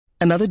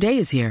Another day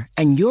is here,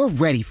 and you're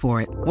ready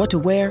for it. What to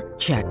wear?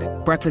 Check.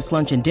 Breakfast,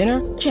 lunch, and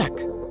dinner? Check.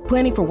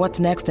 Planning for what's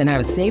next and how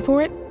to save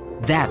for it?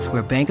 That's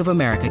where Bank of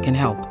America can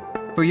help.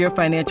 For your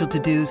financial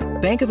to-dos,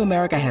 Bank of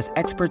America has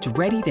experts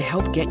ready to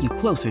help get you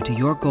closer to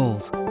your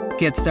goals.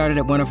 Get started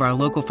at one of our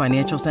local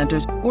financial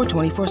centers or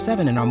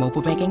 24/7 in our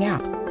mobile banking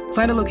app.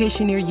 Find a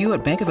location near you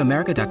at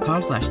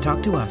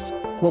bankofamerica.com/talktous.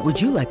 What would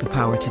you like the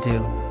power to do?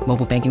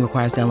 Mobile banking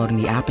requires downloading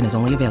the app and is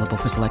only available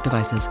for select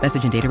devices.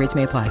 Message and data rates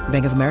may apply.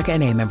 Bank of America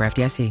N.A., member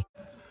FDIC.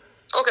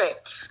 Okay.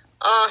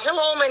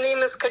 Hello, my name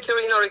is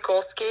Ekaterina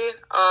Rekowski.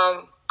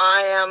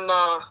 I am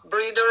a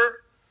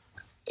breeder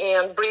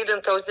and breed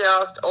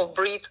enthusiast of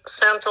breed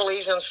Central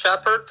Asian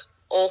Shepherd,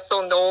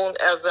 also known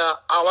as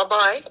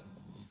Alabai.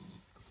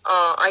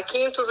 I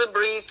came to the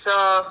breed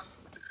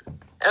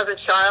as a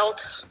child.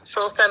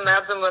 First I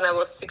met them when I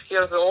was 6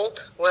 years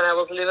old, when I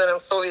was living in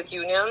Soviet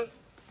Union.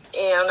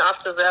 And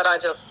after that, I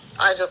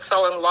just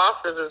fell in love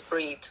with this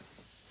breed.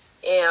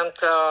 And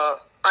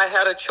I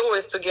had a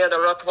choice to get a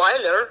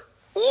Rottweiler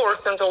or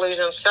Central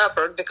Asian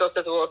Shepherd because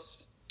it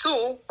was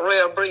two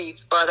rare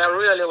breeds, but I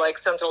really like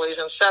Central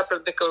Asian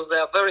Shepherd because they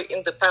are very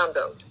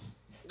independent.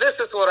 This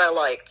is what I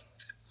liked.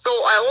 So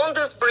I owned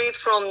this breed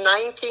from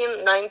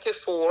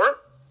 1994,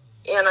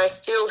 and I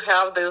still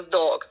have these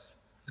dogs.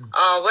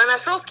 When I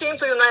first came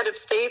to the United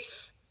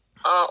States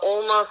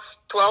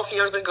almost 12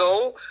 years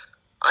ago,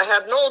 I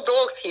had no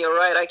dogs here,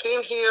 right? I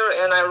came here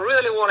and I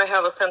really want to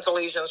have a Central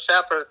Asian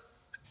Shepherd.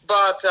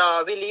 But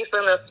we live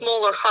in a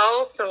smaller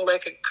house in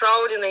like a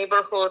crowded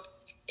neighborhood,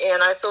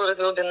 and I thought it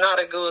would be not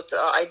a good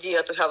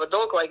idea to have a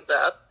dog like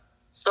that.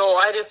 So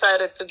I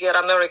decided to get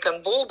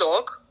American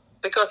Bulldog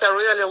because I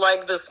really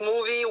like this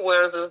movie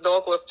where this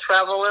dog was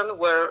traveling,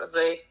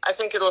 I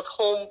think it was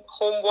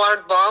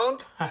homeward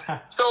bound.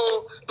 So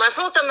my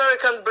first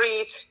American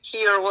breed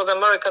here was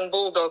American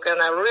Bulldog,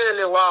 and I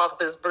really love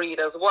this breed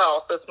as well.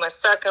 So it's my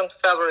second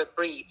favorite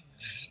breed.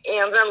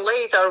 And then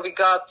later we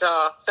got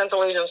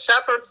Central Asian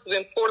Shepherds. We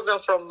import them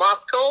from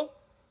Moscow,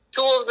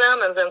 two of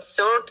them, and then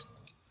third.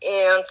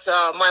 And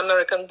my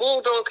American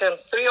Bulldog and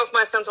three of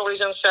my Central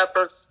Asian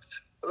Shepherds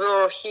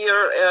were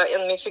here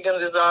in Michigan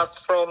with us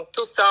from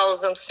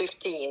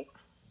 2015.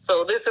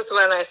 So this is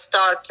when I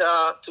start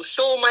to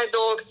show my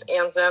dogs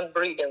and then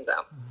breeding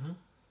them. Mm-hmm.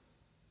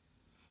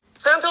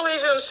 Central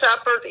Asian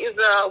Shepherd is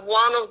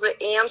one of the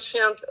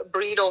ancient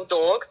breed of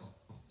dogs.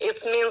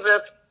 It means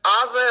that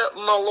other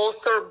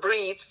Molosser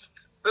breeds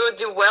were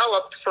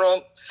developed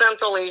from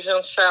Central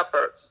Asian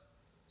Shepherds.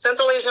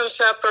 Central Asian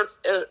Shepherds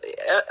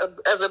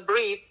as a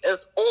breed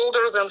is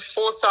older than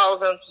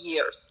 4,000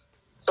 years.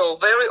 So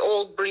very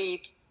old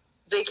breed.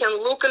 They can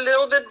look a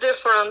little bit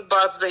different,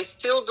 but they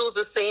still do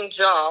the same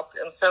job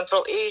in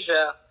Central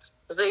Asia.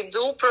 They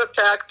do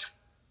protect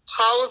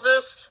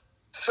houses,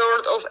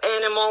 herd of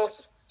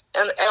animals,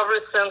 and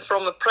everything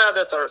from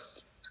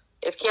predators.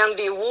 It can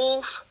be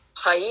wolf,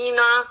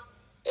 hyena,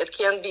 it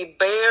can be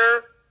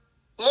bear.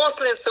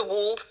 Mostly it's the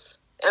wolves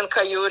and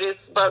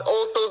coyotes, but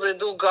also they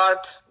do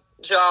guard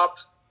job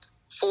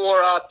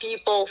for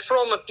people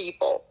from a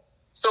people.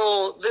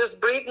 So this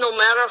breed, no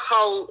matter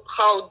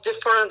how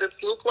different it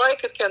look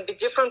like, it can be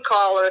different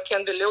color, it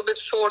can be a little bit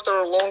shorter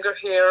or longer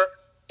hair,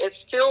 it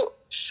still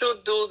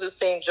should do the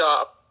same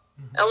job.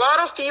 Mm-hmm. A lot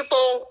of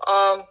people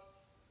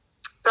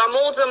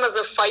promote them as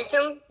a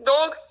fighting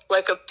dogs,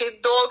 like a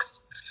pit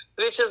dogs,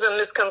 which is a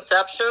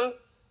misconception.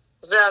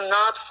 They're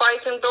not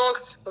fighting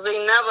dogs. They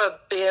never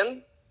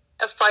been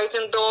a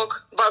fighting dog,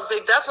 but they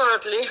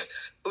definitely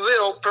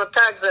will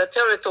protect their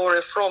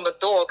territory from a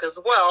dog as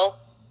well.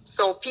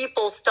 So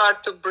people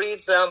start to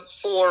breed them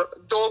for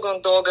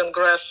dog-on-dog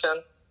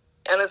aggression.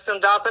 And it's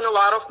ended up in a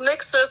lot of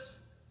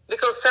mixes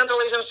because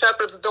Central Asian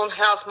Shepherds don't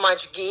have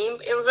much game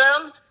in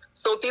them.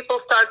 So people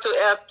start to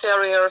add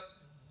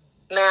terriers,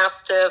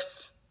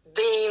 mastiffs,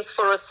 Danes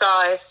for a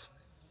size.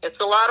 It's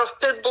a lot of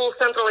pit bull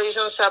Central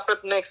Asian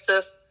Shepherd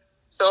mixes.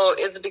 So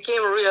it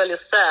became really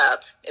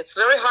sad. It's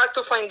very hard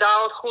to find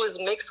out who is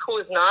mixed, who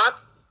is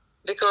not,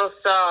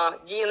 because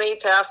DNA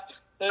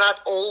tests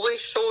not always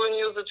showing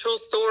you the true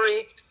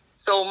story.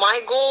 So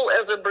my goal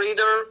as a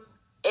breeder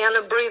and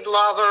a breed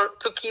lover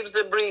to keep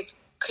the breed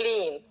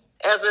clean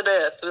as it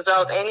is,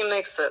 without any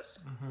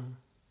mixes. Mm-hmm.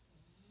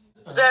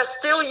 They're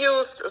still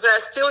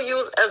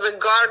used as a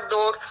guard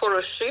dogs for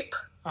a sheep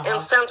in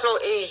Central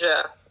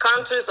Asia.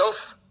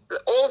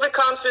 All the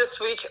countries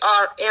which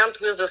are end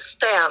with a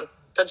stan,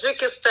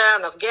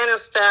 Tajikistan,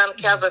 Afghanistan,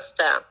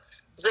 Kazakhstan,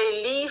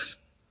 they live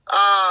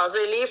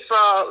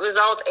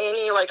without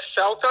any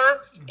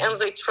shelter, and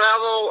they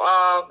travel.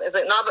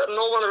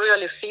 No one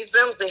really feeds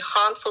them. They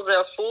hunt for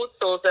their food,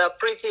 so they're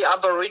pretty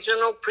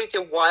aboriginal, pretty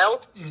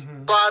wild,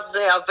 but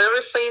they are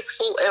very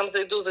faithful and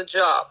they do the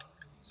job.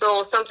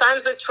 So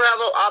sometimes they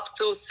travel up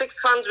to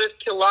 600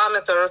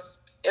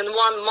 kilometers in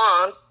 1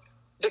 month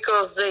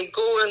because they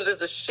go in with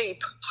the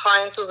sheep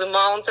high into the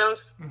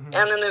mountains,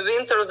 and in the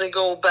winter they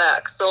go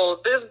back. So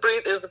this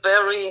breed is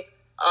very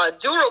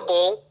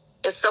durable.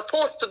 It's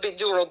supposed to be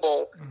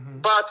durable,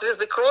 but with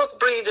the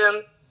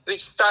crossbreeding,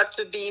 which start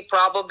to be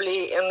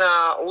probably in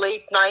the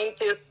late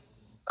 90s,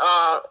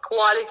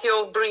 quality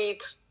of breed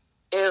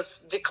is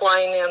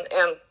declining.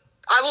 And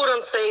I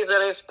wouldn't say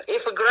that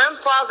if a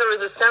grandfather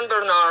is a Saint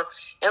Bernard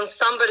and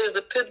somebody is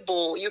a pit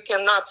bull, you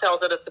cannot tell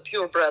that it's a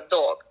purebred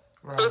dog.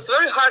 Right. So it's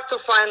very hard to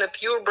find a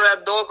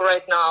purebred dog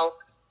right now.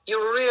 You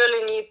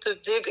really need to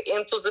dig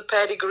into the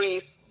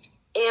pedigrees,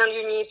 and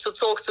you need to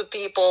talk to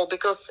people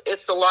because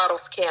it's a lot of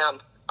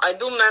scam. I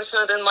do mention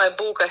it in my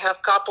book. I have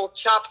a couple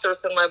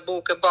chapters in my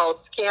book about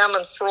scam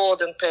and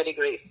fraud and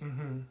pedigrees.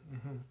 Mm-hmm,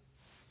 mm-hmm.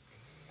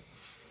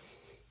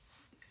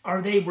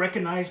 Are they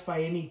recognized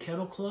by any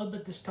kennel club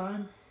at this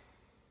time?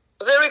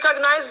 They're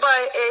recognized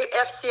by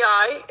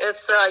FCI.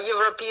 It's a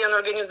European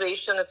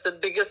organization. It's the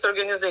biggest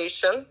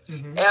organization,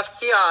 mm-hmm.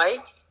 FCI.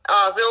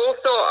 They're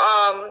also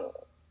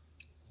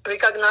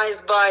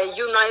recognized by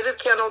United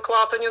Kennel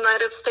Club in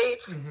United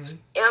States. Mm-hmm.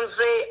 And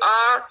they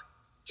are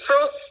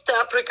first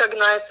step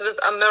recognized with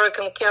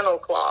American Kennel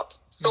Club.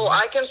 So mm-hmm.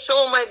 I can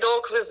show my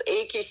dog with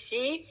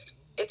AKC.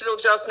 It will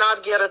just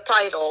not get a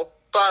title.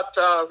 But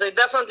they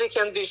definitely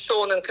can be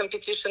shown in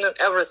competition and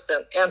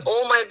everything. And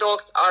all my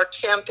dogs are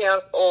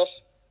champions of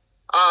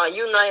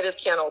United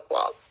Kennel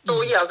Club.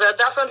 So yeah, they're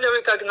definitely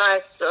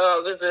recognized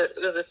with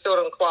the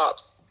certain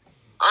clubs.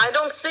 I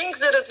don't think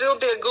that it will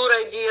be a good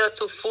idea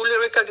to fully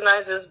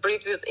recognize this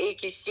breed with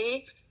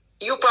AKC.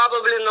 You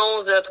probably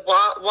know that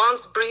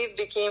once breed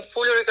became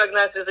fully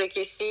recognized with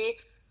AKC,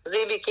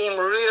 they became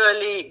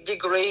really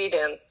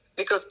degrading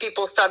because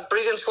people start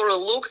breeding for a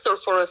looks or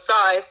for a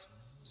size.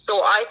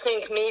 So I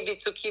think maybe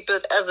to keep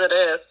it as it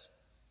is,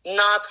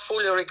 not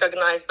fully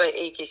recognized by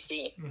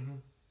AKC. Mm-hmm.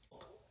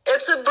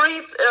 It's a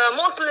breed,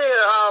 mostly,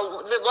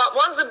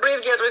 once the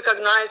breed get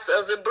recognized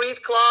as a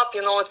breed club,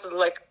 it's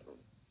like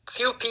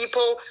few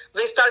people,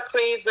 they start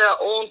create their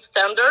own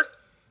standard.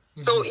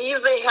 Mm-hmm. So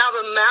if they have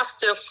a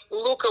Mastiff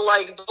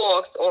look-alike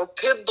dogs or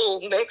Pit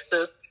Bull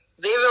mixes,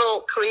 they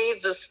will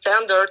create the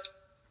standard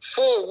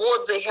for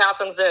what they have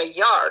in their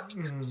yard.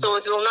 Mm-hmm. So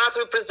it will not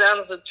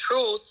represent the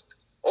truth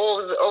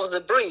of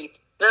the breed.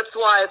 That's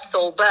why it's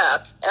so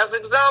bad. As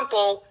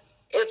example,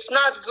 it's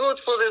not good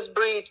for this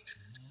breed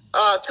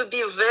to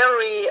be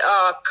very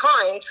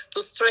kind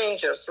to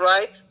strangers,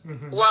 right?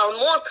 Mm-hmm. While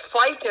most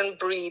fighting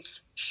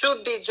breeds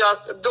should be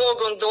just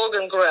dog-on-dog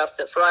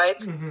aggressive, right?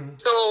 Mm-hmm.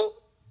 So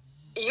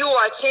you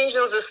are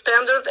changing the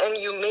standard and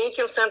you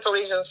making Central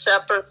Asian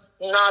Shepherds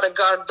not a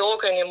guard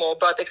dog anymore,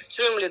 but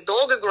extremely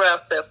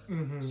dog-aggressive.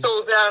 Mm-hmm.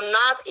 So they are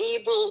not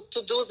able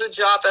to do the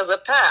job as a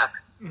pack.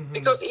 Mm-hmm.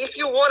 Because if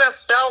you want to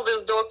sell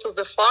this dog to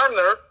the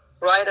farmer,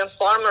 right, and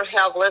farmer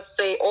have, let's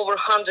say, over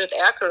 100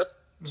 acres,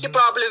 he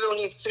probably will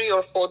need 3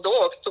 or 4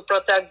 dogs to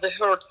protect the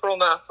herd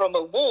from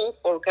a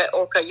wolf or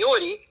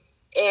coyote.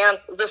 And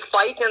the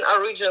fighting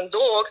origin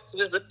dogs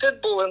with the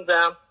pit bull in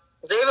them,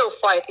 they will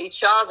fight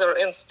each other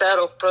instead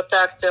of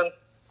protecting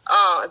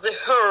the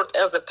herd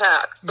as a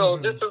pack. So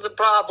this is a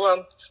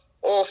problem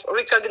of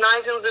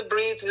recognizing the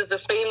breed with the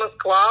famous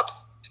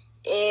clubs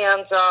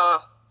and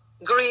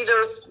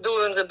breeders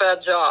doing the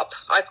bad job.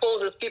 I call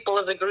these people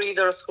as the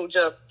breeders who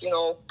just,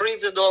 breed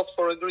the dog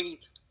for a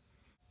breed.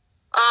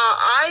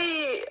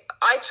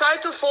 I try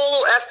to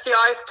follow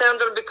FCI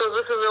standard because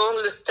this is the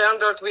only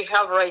standard we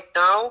have right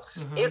now.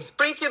 Mm-hmm. It's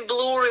pretty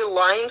blurry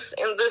lines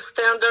in this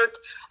standard,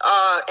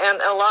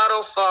 and a lot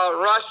of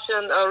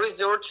Russian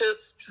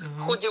researchers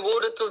who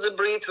devoted to the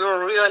breed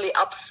were really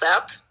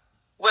upset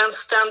when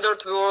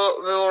standard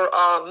were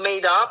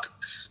made up,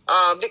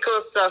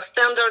 because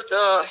standard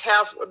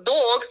have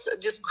dogs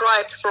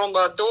described from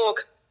a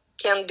dog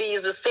can be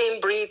the same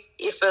breed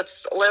if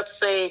it's, let's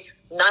say,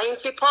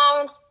 90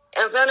 pounds,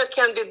 and then it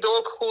can be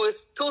dog who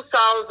is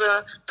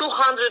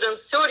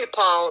 2,230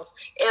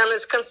 pounds, and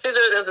it's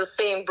considered as the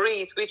same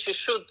breed, which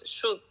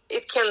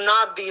it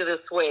cannot be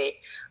this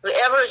way. The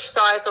average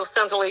size of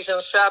Central Asian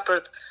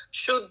Shepherd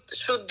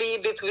should be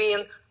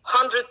between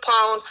 100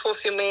 pounds for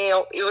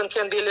female, even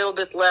can be a little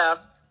bit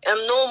less, and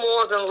no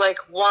more than like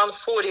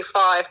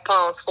 145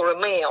 pounds for a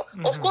male.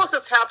 Mm-hmm. Of course,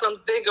 it's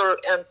happened bigger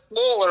and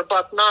smaller,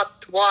 but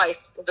not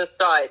twice the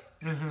size.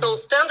 Mm-hmm. So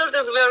standard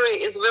is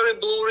very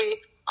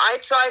blurry. I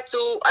try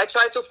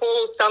to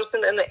follow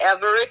something in the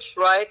average,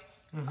 right?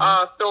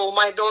 Mm-hmm. So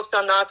my dogs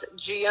are not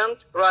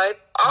giant, right?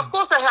 Mm-hmm. Of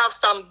course, I have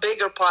some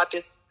bigger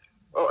puppies,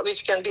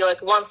 which can be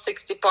like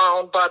 160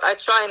 pounds, but I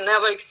try and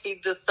never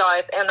exceed this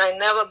size, and I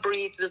never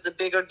breed with the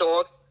bigger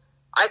dogs.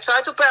 I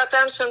try to pay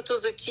attention to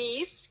the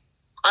teeth.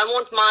 I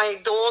want my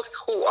dogs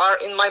who are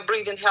in my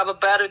breeding have a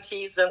better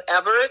teeth than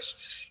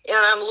average, and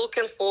I'm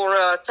looking for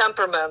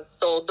temperament.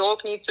 So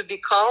dog need to be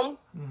calm,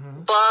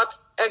 but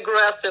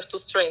aggressive to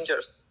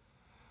strangers.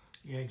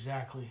 Yeah,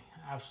 exactly.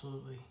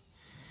 Absolutely.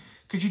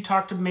 Could you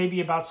talk to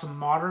maybe about some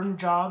modern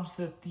jobs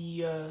that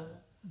the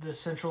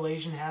Central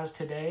Asian has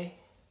today?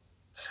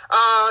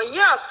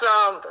 Yes.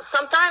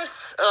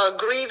 Sometimes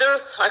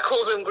greeders, I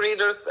call them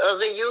greeders,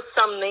 they use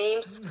some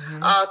names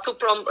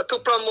to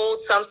promote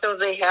something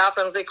they have,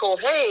 and they call,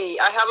 hey,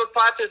 I have a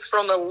puppies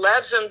from a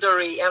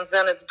legendary, and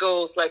then it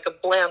goes like a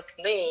blank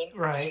name.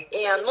 Right.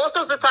 And most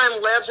of the time,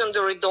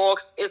 legendary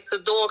dogs, it's the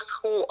dogs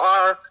who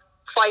are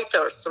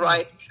fighters,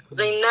 right?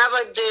 They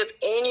never did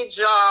any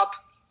job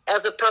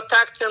as a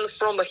protecting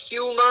from a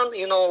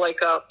human, like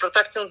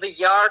protecting the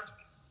yard.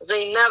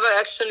 They never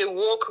actually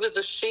walk with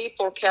the sheep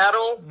or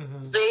cattle.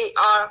 They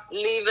are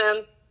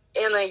living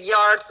in a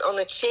yards on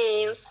the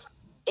chains,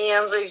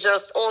 and they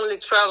just only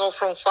travel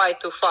from fight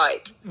to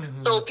fight.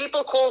 So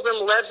people call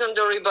them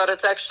legendary, but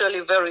it's actually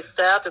very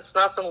sad. It's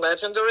nothing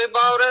legendary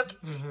about it.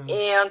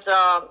 And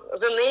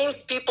the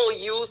names people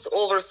use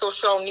over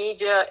social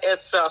media,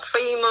 it's a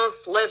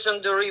famous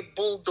legendary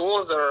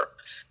bulldozer,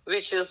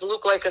 which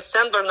look like a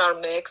Saint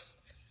Bernard mix,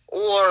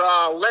 or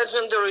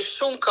legendary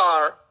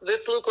Shumkar.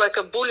 This looked like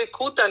a Bully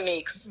Kuta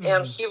mix,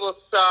 and he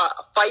was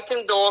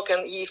fighting dog.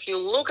 And if you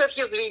look at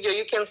his video,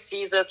 you can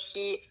see that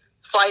he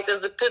fight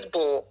as a pit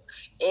bull.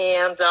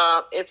 And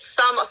it's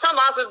some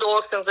other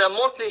dogs, and they're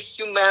mostly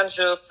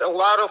humongous, a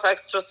lot of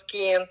extra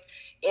skin,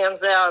 and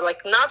they are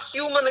like not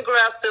human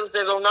aggressive.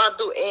 They will not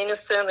do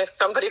anything if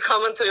somebody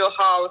come into your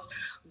house,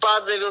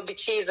 but they will be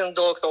chasing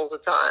dogs all the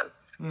time.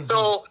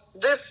 So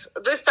this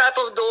type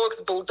of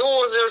dogs,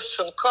 bulldozer,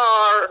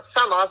 Shumkar,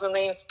 some other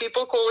names,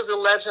 people call it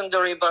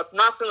legendary, but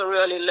nothing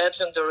really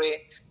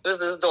legendary with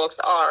these dogs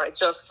are.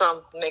 Just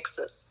some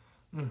mixes.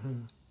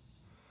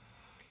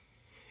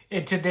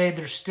 And today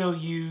they're still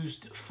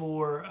used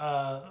for,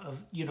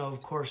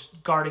 of course,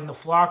 guarding the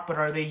flock, but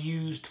are they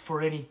used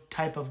for any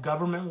type of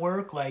government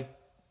work, like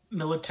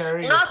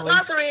military or police?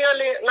 Not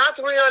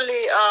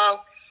really.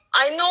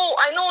 I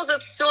know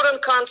that certain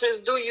countries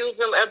do use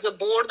them at the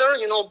border,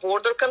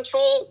 border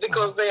control,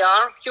 because they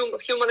are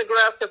human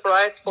aggressive,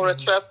 right, for a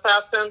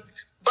trespassing,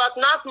 but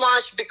not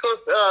much,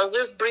 because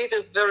this breed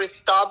is very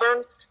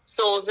stubborn,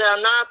 so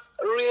they're not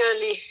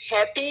really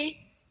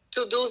happy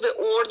to do the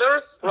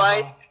orders,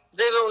 right?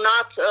 They will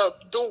not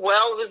do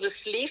well with the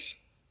sleeve,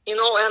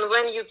 and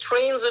when you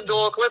train the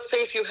dog, let's say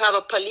if you have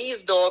a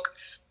police dog,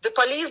 the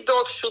police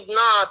dog should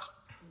not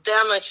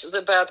damage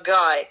the bad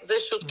guy. They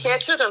should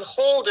catch it and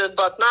hold it,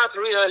 but not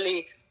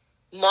really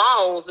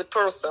maul the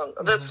person.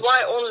 That's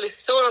why only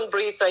certain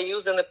breeds are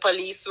used in the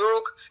police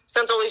work.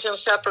 Central Asian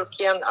Shepherd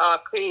can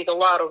create a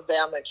lot of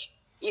damage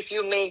if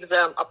you make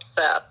them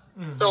upset.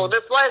 So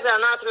that's why they're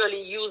not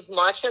really used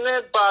much in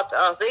it, but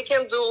they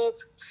can do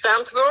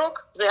scent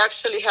work. They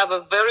actually have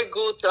a very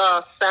good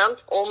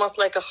scent, almost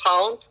like a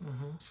hound,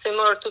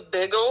 similar to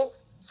Beagle.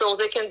 So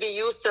they can be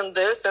used in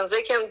this, and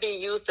they can be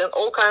used in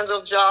all kinds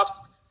of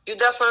jobs. You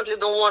definitely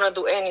don't want to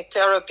do any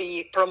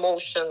therapy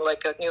promotion,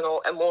 like,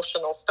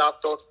 emotional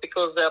stuff dogs,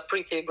 because they're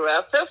pretty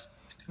aggressive,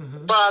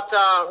 but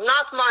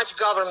not much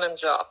government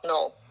job,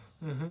 no.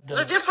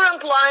 The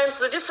different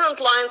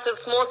lines,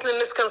 it's mostly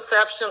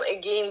misconception,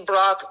 again,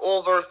 brought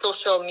over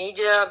social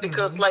media,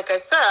 because like I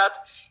said,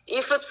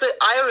 if it's an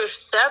Irish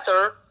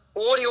setter,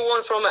 what do you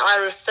want from an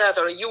Irish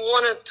setter? You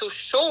want it to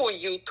show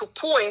you, to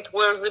point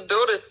where the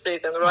bird is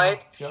sitting,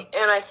 right?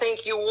 And I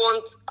think you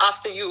want,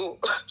 after you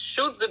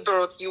shoot the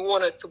bird, you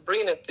want it to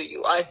bring it to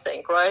you, I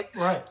think, right?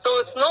 So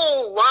it's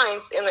no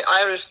lines in the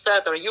Irish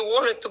setter. You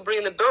want it to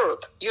bring the bird.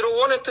 You don't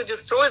want it to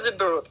destroy the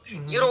bird.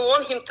 You don't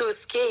want him to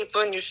escape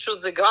when you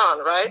shoot the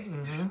gun, right?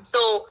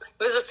 So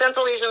with the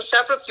Central Asian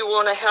Shepherds, you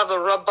want to have a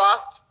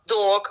robust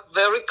dog,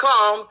 very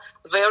calm,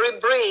 very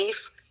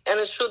brave, and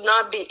it should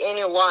not be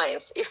any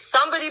lines. If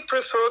somebody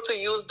prefer to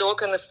use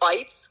dog in the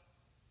fights,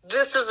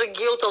 this is a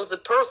guilt of the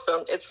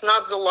person. It's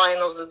not the line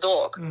of the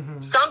dog.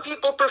 Some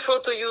people prefer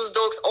to use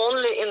dogs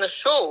only in the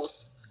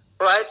shows,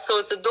 right? So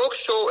it's a dog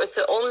show. It's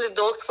only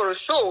dogs for a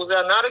show.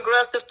 They're not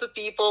aggressive to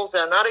people.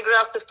 They're not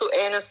aggressive to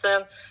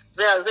anything.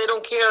 They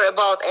don't care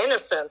about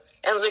anything.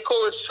 And they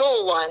call it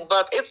show line.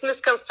 But it's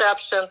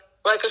misconception.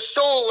 Like a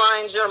show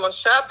line German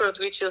Shepherd,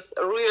 which is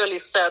a really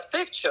sad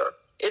picture.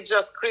 It's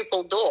just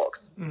crippled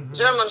dogs.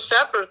 German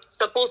Shepherd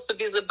supposed to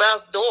be the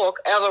best dog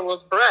ever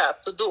was bred,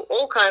 to do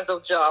all kinds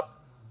of jobs.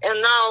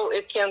 And now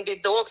it can be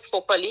dogs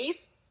for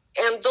police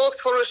and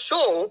dogs for a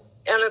show,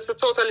 and it's a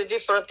totally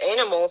different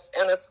animals,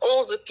 and it's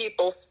all the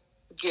people's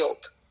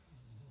guilt.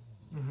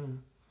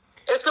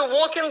 It's a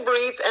walking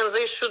breed, and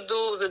they should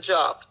do the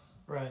job.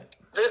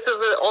 This is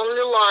the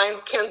only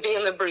line can be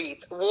in the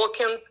breed.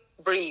 Walking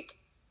breed,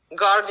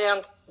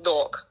 guardian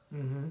dog.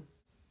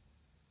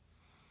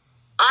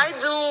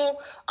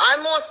 I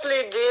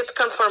mostly did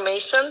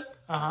confirmation.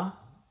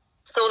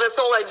 So that's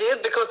all I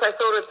did, because I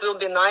thought it will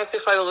be nice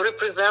if I will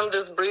represent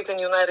this breed in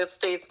the United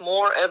States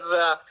more at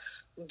the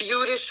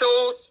beauty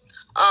shows.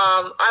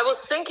 I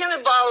was thinking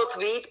about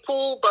weight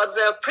pull, but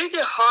they're pretty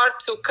hard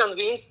to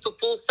convince to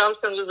pull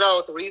something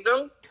without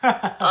reason.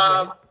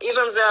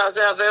 Even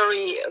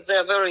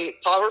they're very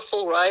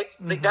powerful, right?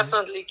 They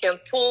definitely can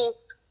pull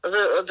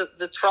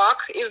the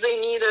truck if they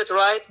need it,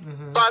 right?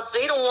 But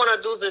they don't want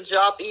to do the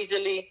job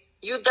easily.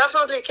 You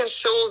definitely can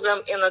show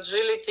them in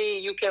agility.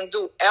 You can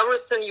do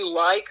everything you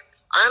like.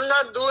 I'm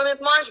not doing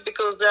it much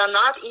because they're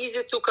not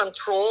easy to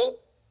control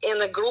in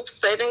the group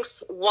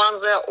settings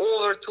once they're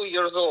over 2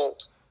 years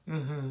old.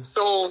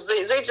 So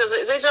they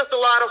just a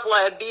lot of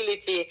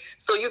liability.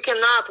 So you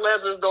cannot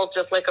let this dog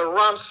just like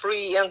run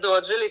free and do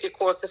agility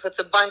course if it's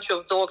a bunch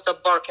of dogs are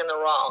barking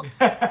around.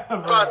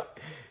 But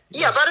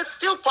it's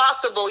still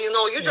possible.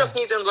 You just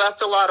need to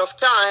invest a lot of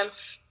time.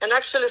 And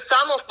actually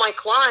some of my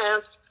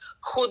clients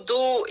who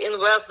do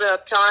invest their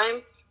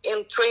time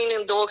in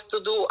training dogs to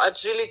do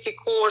agility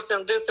course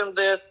and this,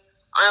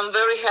 I'm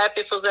very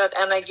happy for that.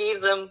 And I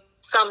gave them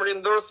some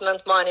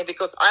reimbursement money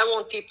because I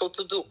want people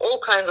to do all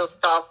kinds of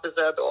stuff with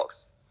their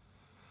dogs.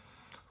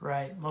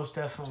 Right, most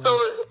definitely. So,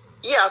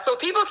 yeah, so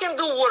people can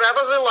do whatever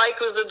they like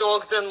with the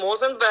dogs, and more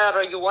than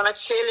better. You want to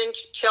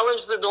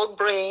challenge the dog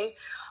brain.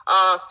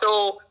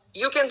 So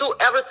you can do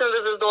everything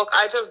with this dog.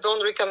 I just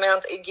don't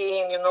recommend,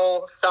 again,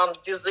 some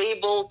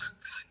disabled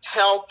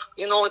help.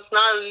 It's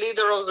not a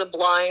leader of the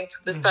blind,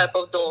 this type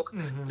of dog.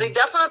 Mm-hmm. They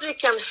definitely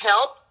can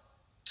help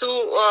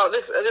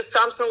with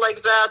something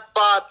like that,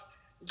 but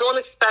don't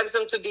expect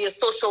them to be a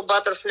social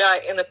butterfly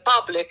in the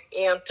public.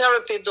 And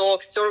therapy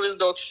dogs, service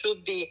dogs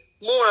should be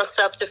more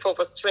receptive of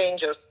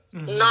strangers.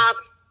 Mm-hmm. Not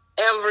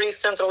every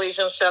Central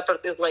Asian Shepherd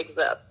is like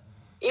that.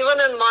 Even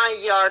in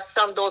my yard,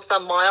 some dogs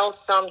are mild,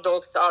 some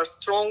dogs are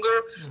stronger,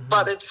 mm-hmm.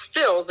 but it's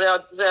still,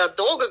 they're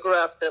dog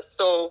aggressive.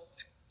 So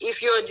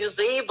if you're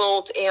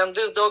disabled and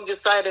this dog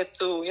decided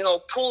to,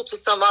 pull to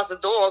some other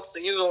dogs,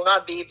 you will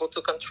not be able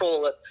to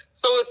control it.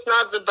 So it's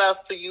not the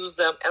best to use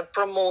them and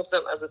promote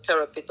them as a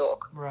therapy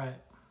dog. Right.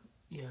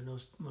 Yeah,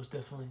 most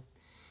definitely.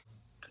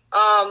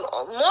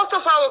 Most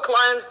of our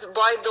clients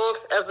buy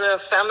dogs as a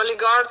family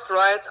guards,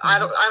 right? Mm-hmm.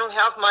 I don't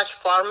have much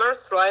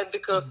farmers, right?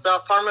 Because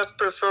farmers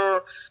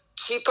prefer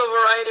cheaper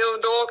variety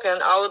of dog,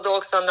 and our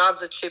dogs are not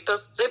the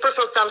cheapest. They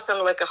prefer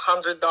something like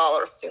 $100,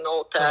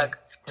 tag.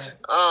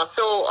 Right.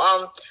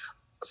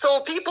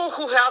 So people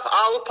who have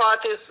our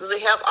puppies,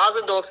 they have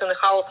other dogs in the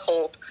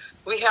household.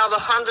 We have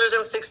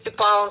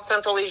 160-pound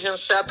Central Asian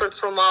Shepherd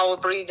from our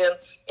breeding,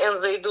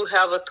 and they do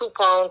have a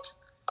 2-pound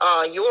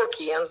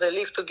Yorkie, and they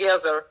live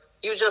together.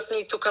 You just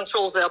need to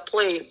control their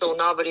play so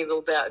nobody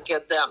will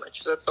get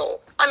damaged. That's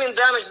all. I mean,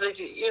 damage,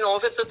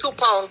 if it's a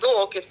 2-pound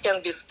dog, it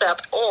can be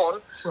stepped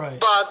on. Right.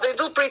 But they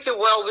do pretty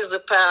well with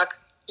the pack.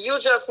 You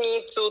just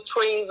need to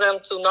train them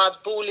to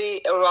not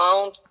bully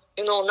around,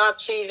 not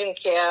chasing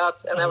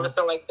cats and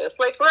everything like this.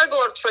 Like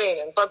regular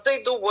training, but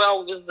they do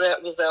well with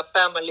their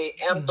family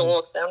and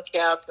dogs and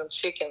cats and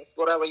chickens,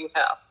 whatever you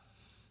have.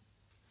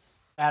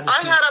 I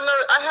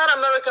had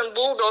American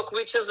Bulldog,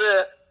 which is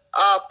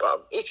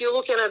if you're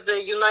looking at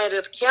the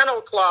United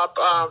Kennel Club,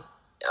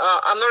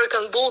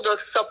 American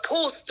Bulldog's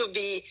supposed to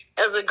be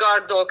as a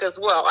guard dog as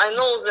well. I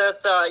know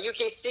that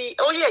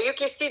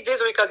UKC did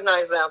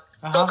recognize them.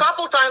 Uh-huh. So a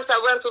couple times I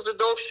went to the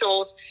dog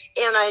shows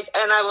and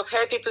I was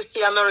happy to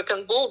see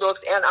American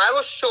Bulldogs, and I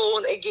was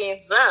shown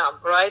against them,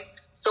 right?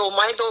 So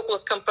my dog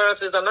was compared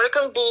with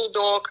American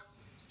Bulldog,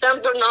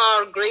 Saint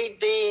Bernard, Great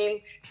Dane.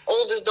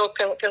 All these dogs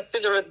can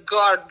consider it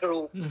guard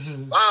group.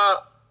 Mm-hmm.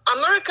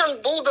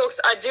 American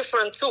Bulldogs are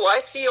different too. I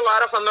see a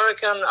lot of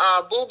American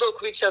Bulldog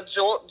which are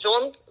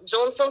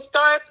Johnson's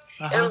type,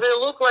 and they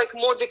look like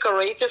more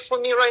decorative for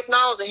me right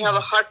now. They have a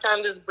hard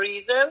time with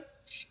breathing.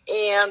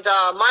 And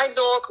my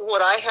dog,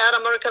 what I had,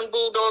 American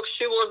Bulldog,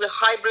 she was a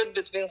hybrid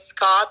between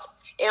Scott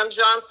and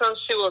Johnson.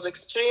 She was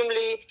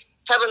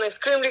having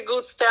extremely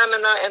good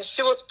stamina, and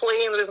she was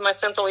playing with my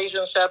Central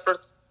Asian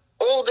Shepherds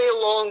all day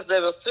long. They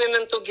were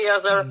swimming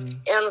together,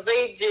 and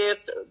they did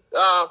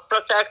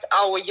protect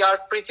our yard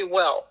pretty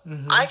well.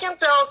 Mm-hmm. I can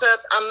tell that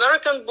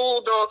American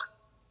Bulldog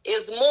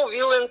is more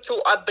willing to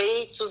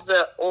obey to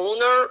the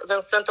owner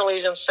than Central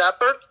Asian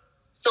Shepherd.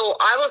 So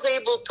I was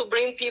able to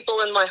bring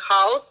people in my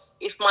house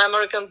if my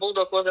American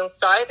Bulldog was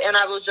inside, and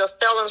I was just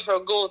telling her,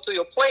 go to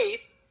your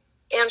place,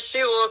 and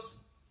she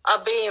was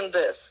obeying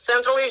this.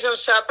 Central Asian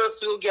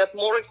Shepherds will get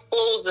more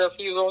explosive.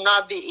 You will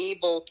not be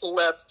able to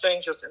let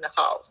strangers in the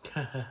house.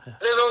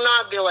 They will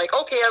not be like,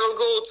 okay, I will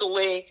go to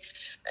lay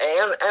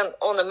and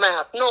on the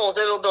mat. No,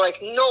 they will be like,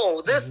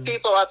 no, these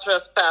people are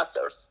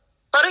trespassers.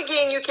 But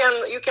again, you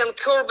can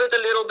curb it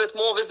a little bit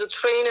more with the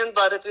training,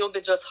 but it will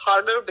be just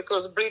harder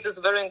because breed is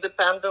very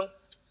independent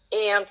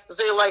and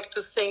they like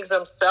to sing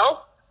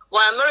themselves,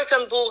 while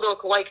American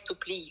Bulldog like to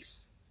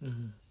please.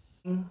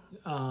 Mm-hmm.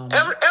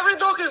 Every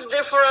dog is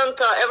different.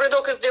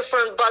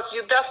 But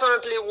you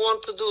definitely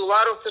want to do a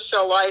lot of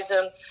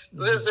socializing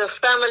with the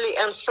family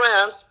and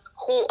friends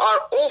who are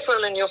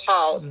often in your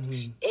house.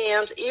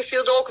 And if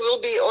your dog will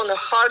be on the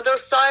harder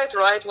side,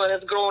 right, when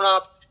it's grown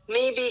up,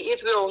 maybe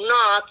it will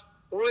not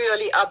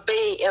really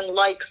obey and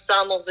like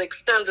some of the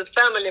extended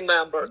family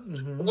members,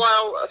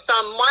 while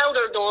some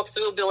milder dogs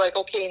will be like,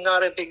 okay,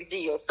 not a big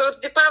deal. So it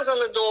depends on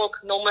the dog,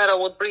 no matter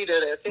what breed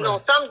it is. You know,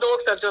 some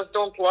dogs that just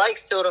don't like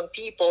certain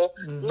people,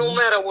 no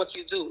matter what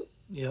you do.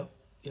 Yep.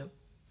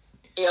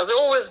 Yeah, they're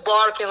always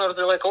barking or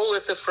they're like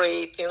always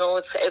afraid. You know,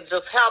 it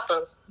just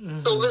happens.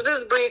 So with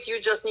this breed, you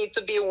just need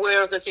to be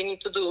aware that you need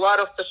to do a lot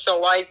of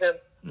socializing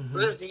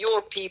with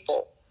your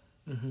people.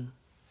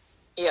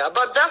 Yeah,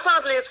 but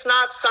definitely it's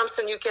not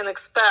something you can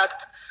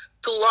expect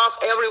to love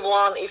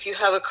everyone if you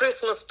have a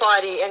Christmas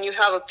party and you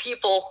have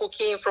people who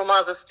came from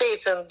other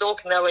states and dog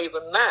never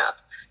even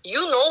met.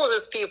 You know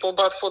these people,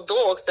 but for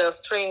dogs, they're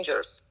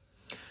strangers.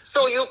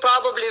 So you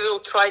probably will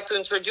try to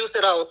introduce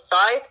it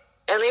outside,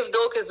 and if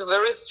dog is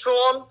very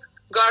strong,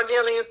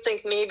 guardian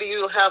instinct, maybe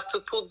you'll have to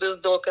put this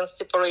dog in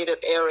separated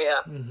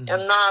area and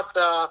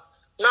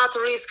not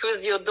risk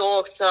with your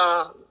dogs,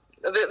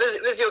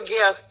 with your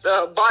guests'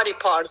 body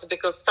parts,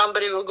 because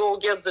somebody will go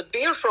get the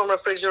beer from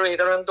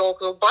refrigerator and dog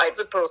will bite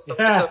the person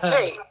because,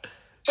 hey,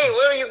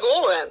 where are you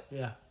going?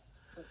 Yeah.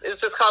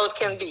 This is how it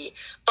can be.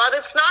 But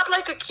it's not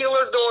like a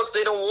killer dogs.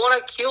 They don't want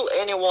to kill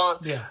anyone,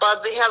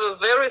 but they have a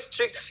very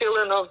strict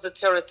feeling of the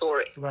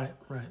territory. Right.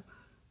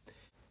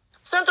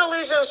 Central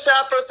Asian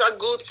Shepherds are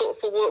good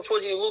for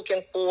what you're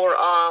looking for.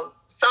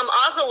 Some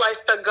other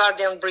livestock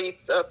guardian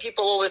breeds,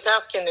 people always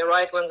asking me,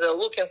 right, when they're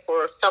looking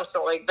for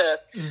something like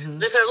this.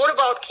 They say, what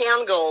about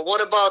Kangal?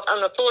 What about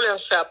Anatolian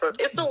Shepherd?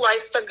 It's a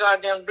livestock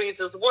guardian breed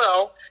as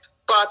well.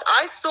 But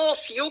I saw a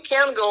few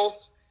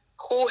Kangals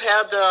who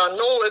had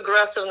no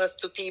aggressiveness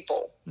to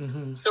people.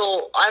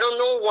 So I don't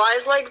know why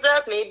it's like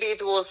that. Maybe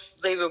it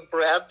was they were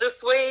bred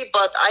this way,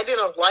 but I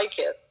didn't like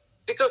it.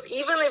 Because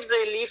even if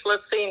they live,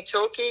 let's say, in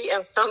Turkey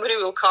and somebody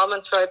will come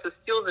and try to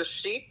steal the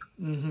sheep,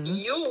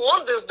 you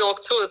want this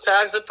dog to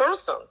attack the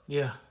person.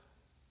 Yeah.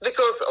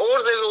 Because, or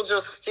they will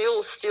just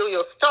steal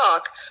your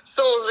stock.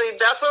 So they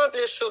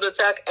definitely should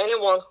attack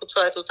anyone who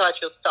try to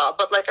touch your stuff.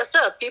 But like I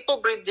said,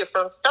 people breed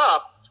different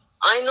stuff.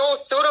 I know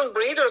certain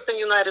breeders in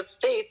the United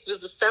States with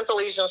the Central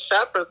Asian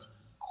Shepherds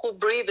who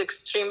breed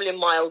extremely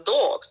mild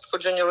dogs for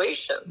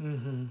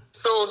generations.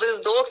 So these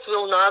dogs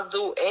will not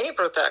do any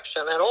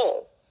protection at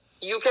all.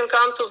 You can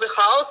come to the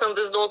house and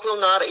this dog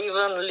will not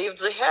even lift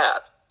the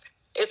head.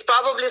 It's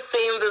probably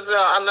same with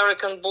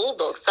American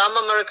Bulldogs. Some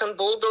American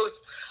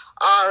Bulldogs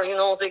are,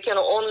 they can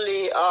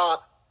only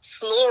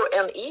snore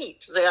and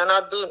eat. They are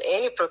not doing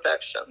any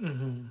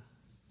protection.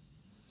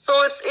 So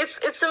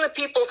it's in the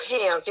people's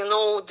hands.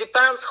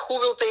 Depends who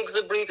will take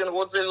the breed and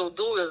what they will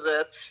do with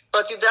it.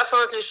 But you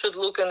definitely should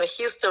look in the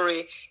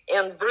history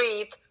and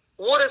breed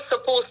what it's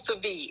supposed to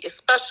be,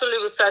 especially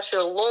with such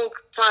a long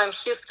time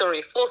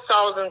history,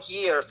 4,000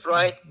 years,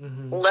 right?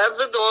 Let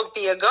the dog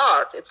be a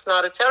guard. It's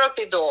not a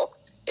therapy dog.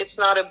 It's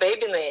not a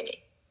baby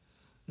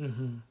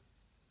nanny.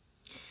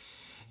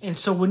 And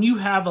so when you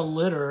have a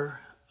litter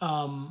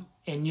and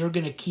you're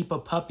going to keep a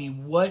puppy,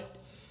 what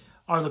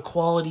are the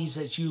qualities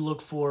that you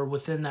look for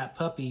within that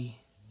puppy?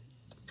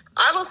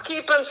 I was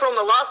keeping from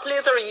a last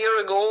litter a year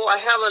ago. I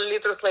have a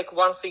litters like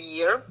once a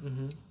year.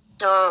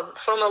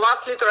 From a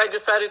last litter, I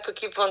decided to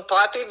keep one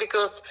puppy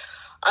because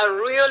I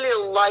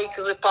really like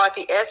the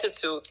puppy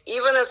attitude.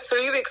 Even at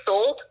 3 weeks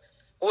old,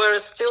 where it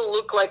still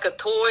looked like a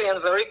toy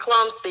and very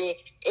clumsy,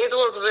 it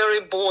was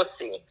very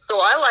bossy. So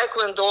I like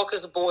when dog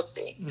is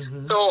bossy.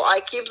 So I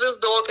keep this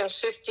dog and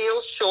she still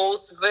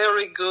shows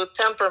very good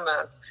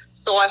temperament.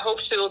 So I hope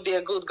she will be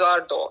a good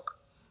guard dog.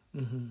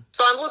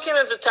 So I'm looking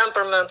at the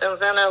temperament and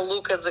then I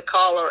look at the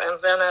color and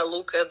then I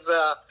look at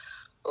the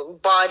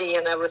body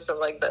and everything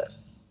like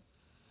this.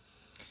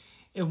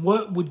 And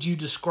what would you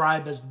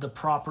describe as the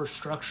proper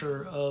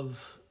structure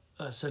of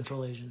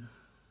Central Asian?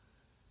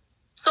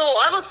 So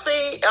I would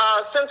say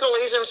Central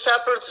Asian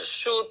Shepherds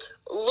should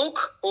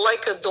look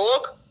like a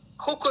dog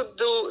who could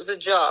do the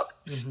job.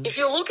 If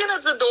you're looking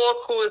at the dog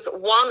who is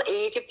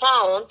 180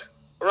 pound,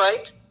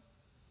 right,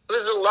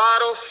 with a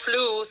lot of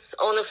flews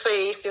on the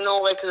face,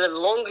 like the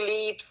long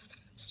lips,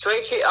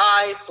 stretchy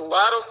eyes, a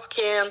lot of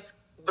skin,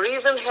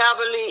 breathing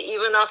heavily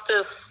even after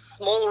a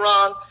small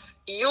run,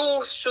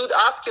 you should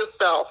ask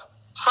yourself,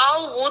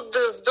 how would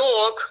this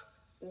dog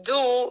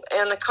do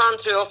in the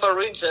country of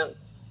origin?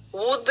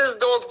 Would this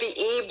dog be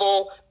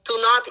able to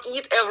not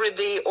eat every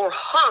day or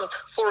hunt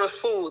for a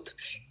food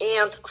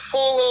and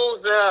follow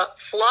the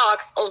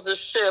flocks of the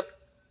sheep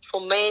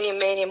for many,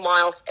 many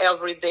miles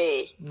every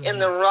day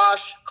in a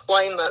rush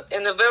climate,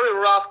 in a very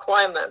rough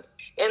climate?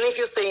 And if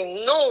you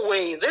say, no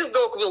way, this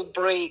dog will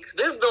break,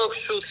 this dog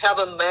should have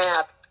a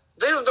mat,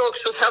 this dog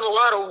should have a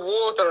lot of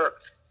water,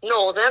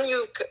 no, then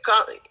you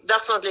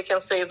definitely can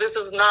say this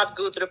is not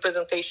good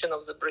representation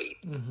of the breed.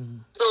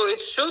 So it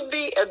should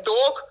be a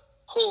dog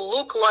who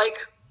look like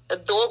a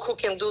dog who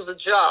can do the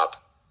job.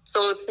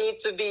 So it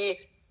needs to be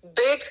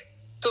big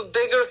to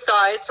bigger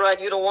size, right?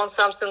 You don't want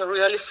something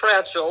really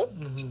fragile.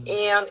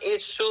 And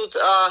it should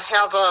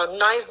have a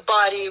nice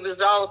body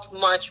without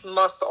much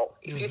muscle.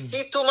 If you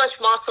see too much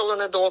muscle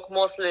in a dog,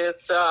 mostly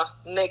it's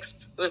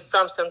mixed with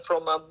something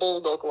from a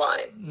bulldog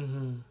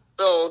line.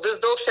 So this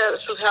dog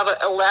should have an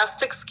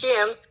elastic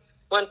skin.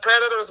 When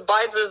predators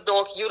bite this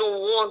dog, you don't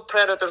want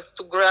predators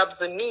to grab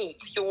the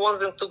meat. You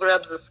want them to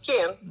grab the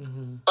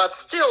skin. But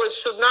still, it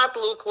should not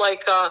look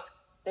like a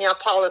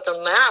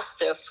Neapolitan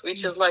Mastiff,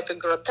 which is like a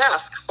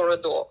grotesque for a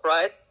dog,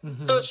 right?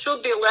 So it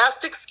should be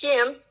elastic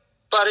skin,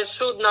 but it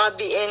should not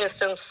be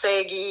anything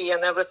saggy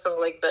and everything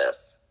like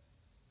this.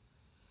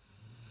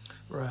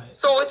 Right.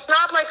 So it's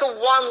not like a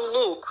one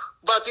look,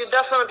 but you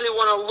definitely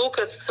want to look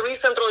at 3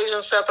 Central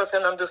Asian Shepherds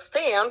and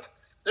understand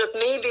that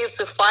maybe it's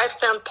a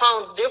 5-10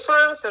 pounds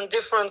difference in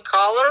different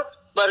color,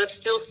 but it's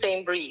still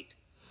same breed.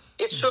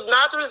 It should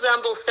not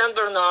resemble Saint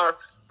Bernard,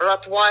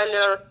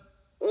 Rottweiler,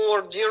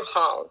 or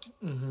Deerhound.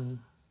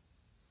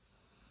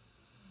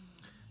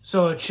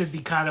 So it should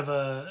be kind of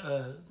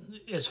a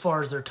as far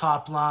as their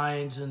top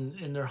lines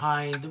and their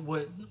hind.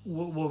 What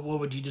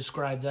would you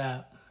describe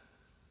that?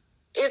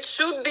 It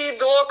should be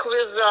dog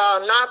with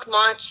not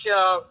much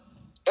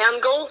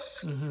angles.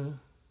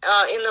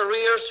 In the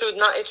rear.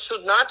 It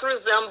should not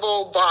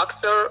resemble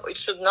boxer. It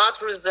should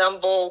not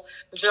resemble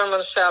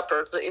German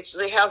shepherds.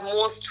 They have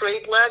more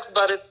straight legs,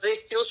 but they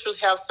still should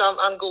have some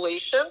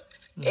angulation.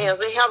 And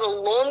they have a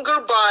longer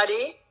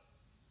body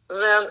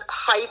than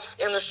height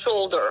in the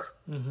shoulder.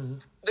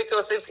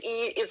 Because it's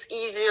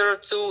easier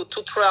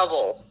to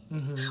travel.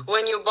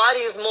 When your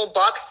body is more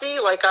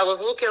boxy, like I was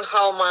looking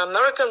how my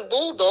American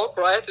Bulldog,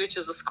 right, which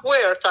is a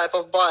square type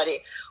of body,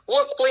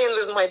 was playing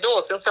with my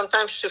dogs, and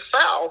sometimes she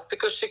fell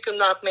because she could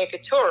not make a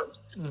turn,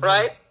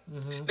 right?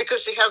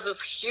 Because she has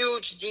this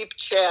huge, deep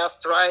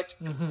chest, right?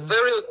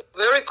 Very,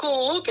 very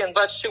cool looking,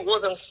 but she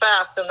wasn't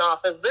fast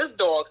enough as these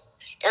dogs.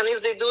 And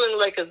if they're doing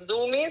like a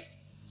zoomies,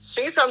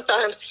 she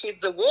sometimes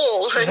hits the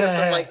wall, right, or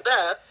something like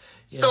that.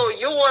 So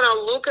you want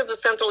to look at the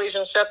Central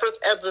Asian Shepherds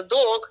as a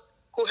dog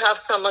who have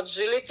some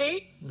agility,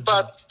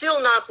 but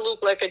still not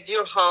look like a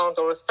deer hound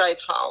or a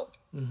sight hound.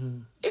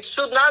 It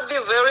should not be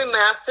very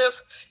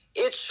massive.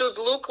 It should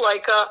look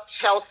like a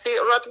healthy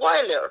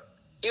Rottweiler.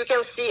 You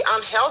can see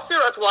unhealthy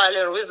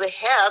Rottweiler with the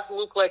head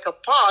look like a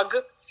pug,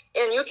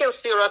 and you can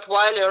see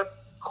Rottweiler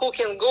who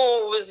can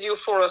go with you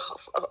for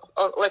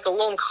like a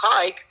long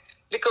hike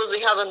because they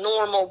have a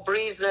normal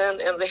breathing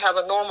and they have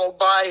a normal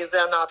body.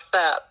 They're not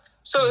fat.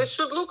 So it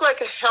should look like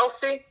a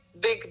healthy,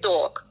 big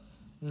dog.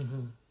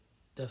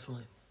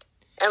 Definitely.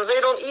 And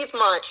they don't eat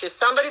much. If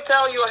somebody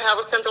tell you I have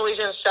a Central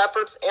Asian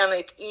Shepherds and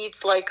it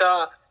eats like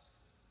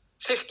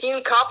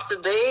 15 cups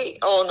a day,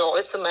 oh no,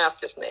 it's a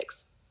Mastiff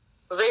mix.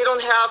 They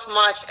don't have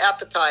much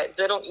appetite.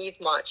 They don't eat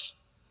much.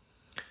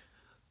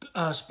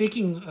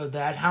 Speaking of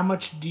that, how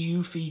much do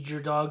you feed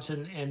your dogs,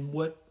 and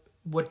what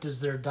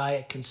does their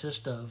diet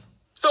consist of?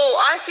 So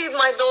I feed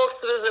my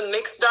dogs with a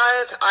mixed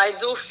diet. I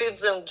do feed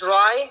them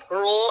dry,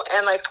 raw,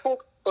 and I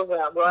cook for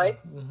them, right?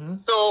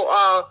 So,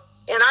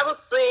 and I would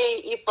say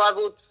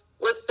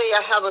let's say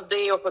I have a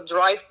day of a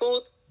dry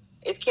food,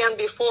 it can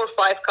be 4 or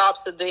 5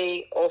 cups a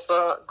day of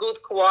a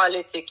good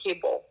quality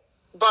kibble.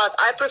 But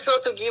I prefer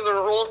to give a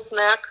raw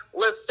snack,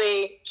 let's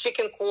say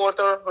chicken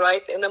quarter,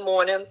 right, in the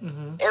morning.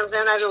 And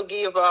then I will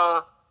give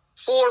 4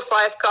 or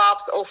 5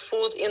 cups of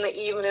food in the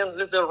evening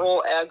with a raw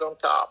egg on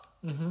top.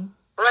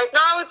 Right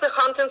now it's a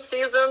hunting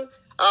season,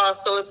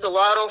 so it's a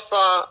lot of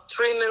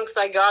trimmings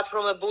I got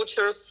from a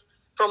butcher's,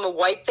 from a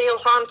whitetail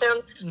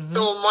hunting.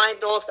 So my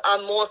dogs are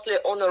mostly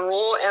on a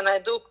raw, and I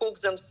do cook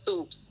them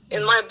soups.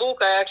 In my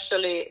book, I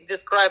actually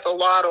describe a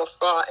lot of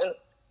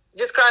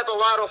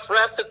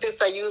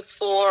recipes I use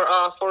for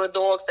the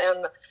dogs,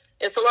 and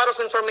it's a lot of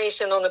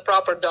information on the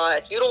proper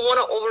diet. You don't want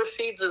to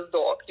overfeed this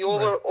dog. You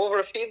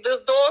overfeed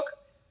this dog,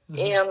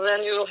 and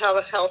then you will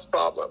have health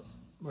problems.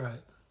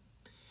 Right.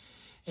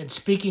 And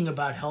speaking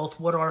about health,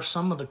 what are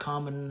some of the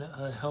common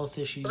health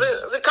issues?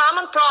 The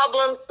common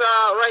problems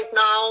right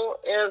now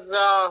is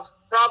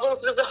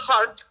problems with the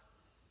heart,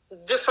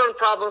 different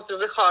problems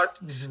with the heart.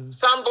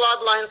 Some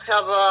bloodlines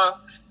have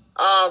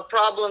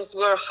problems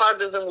where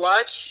heart is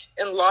enlarged.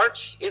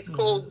 It's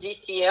called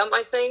DCM,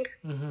 I think.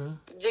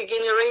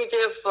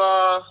 Degenerative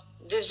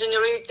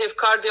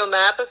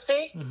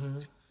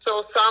cardiomyopathy. So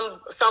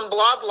some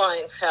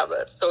bloodlines have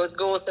it, so it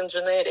goes in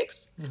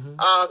genetics.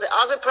 The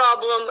other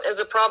problem is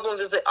a problem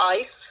with the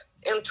eyes,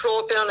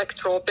 entropion,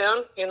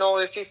 ectropion. You know,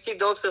 if you see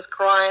dogs is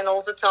crying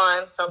all the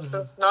time,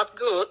 something's not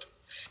good.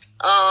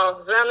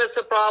 Then it's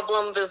a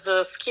problem with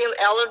the skin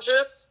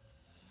allergies.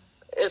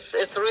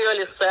 It's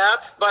really sad,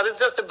 but it's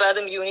just a bad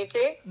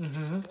immunity.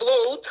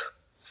 Bloat.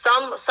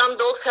 Some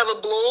dogs have a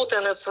bloat,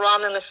 and it's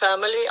run in the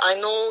family. I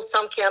know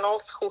some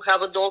kennels who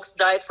have a dogs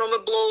died from a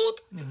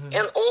bloat,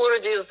 and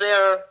already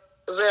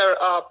their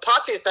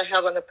puppies are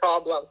having a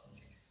problem.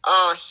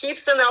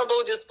 Hips and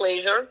elbow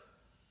dysplasia,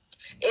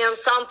 and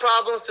some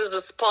problems with the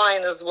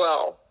spine as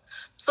well.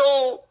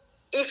 So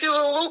if you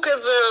will look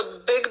at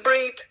the big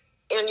breed,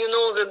 and you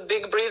know that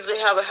big breeds, they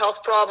have a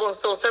health problem,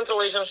 so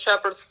Central Asian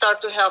Shepherds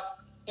start to have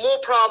more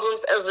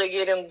problems as they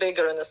get in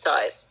bigger in the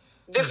size.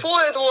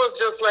 Before it was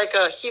just like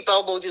a hip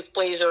elbow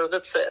dysplasia,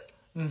 that's it.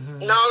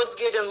 Now it's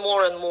getting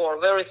more and more,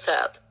 very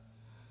sad.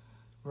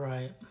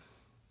 Right.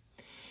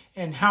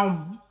 And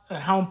how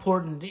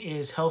important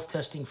is health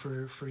testing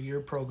for your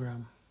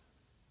program?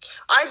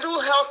 I do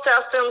health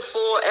testing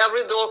for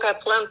every dog I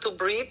plan to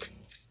breed.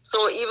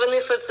 So even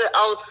if it's an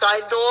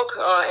outside dog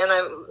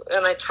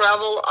and I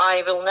travel,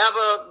 I will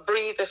never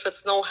breed if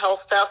it's no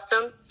health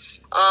testing.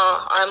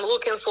 I'm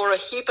looking for a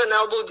hip and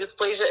elbow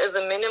dysplasia as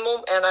a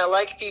minimum, and I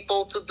like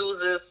people to do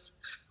this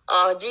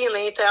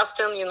DNA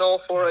testing, you know,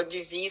 for a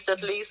disease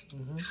at least.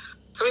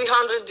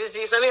 300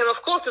 disease. I mean,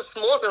 of course, it's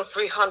more than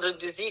 300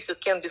 disease. It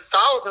can be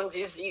 1,000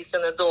 disease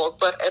in a dog,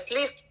 but at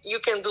least you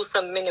can do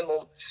some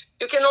minimum.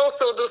 You can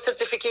also do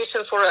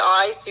certification for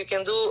eyes. You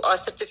can do a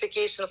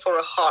certification for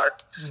a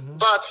heart.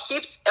 But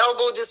hips,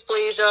 elbow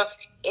dysplasia,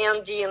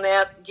 and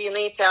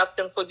DNA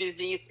testing for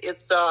disease,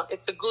 it's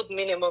a good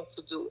minimum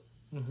to do.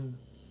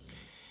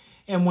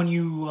 And when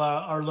you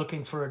are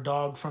looking for a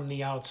dog from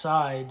the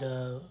outside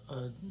to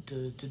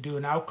do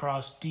an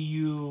outcross, do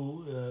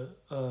you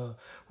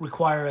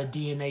require a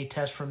DNA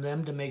test from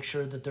them to make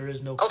sure that there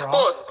is no cross? Of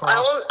course.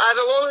 I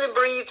will only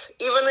breed,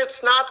 even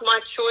it's not my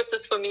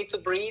choices for me to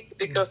breed,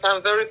 because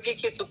I'm very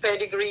picky to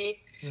pedigree.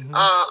 Mm-hmm.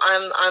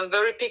 I'm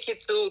very picky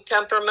to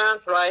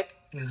temperament, right?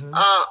 Mm-hmm.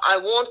 I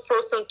want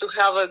person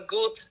to have a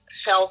good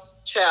health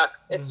check.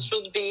 It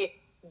should be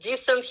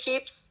decent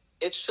hips.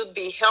 It should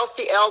be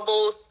healthy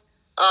elbows.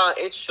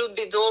 It should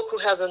be dog who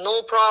has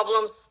no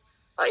problems.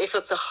 If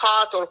it's a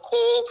hot or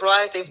cold,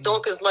 right? If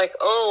dog is like,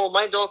 oh,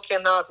 my dog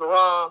cannot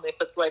run. If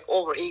it's like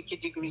over 80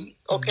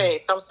 degrees, okay,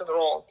 something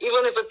wrong.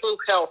 Even if it's look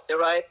healthy,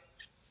 right?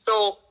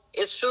 So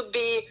it should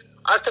be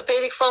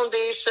orthopedic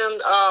foundation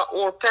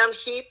or pen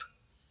hip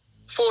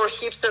for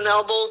hips and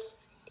elbows,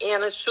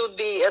 and it should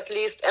be at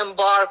least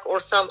embark or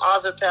some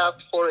other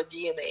test for a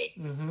DNA.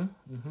 Mm-hmm.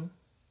 Mm-hmm.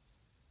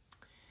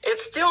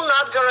 It's still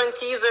not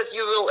guarantees that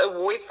you will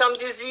avoid some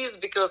disease,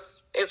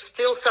 because it's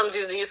still some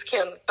disease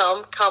can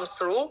come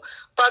through,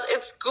 but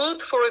it's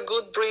good for a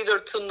good breeder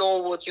to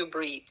know what you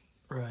breed.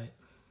 Right.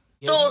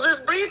 Yeah. So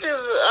this breed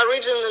is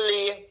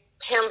originally,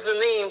 hence the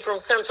name, from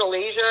Central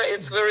Asia.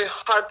 It's very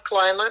hard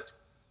climate.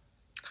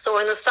 So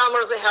in the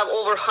summers they have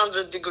over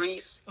 100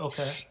 degrees.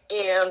 Okay.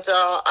 And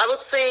I would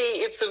say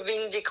it's a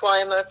windy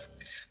climate.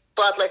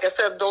 But like I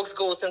said, dogs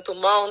goes into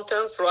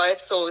mountains, right?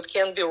 So it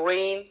can be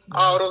rain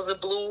out of the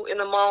blue in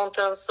the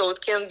mountains. So it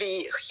can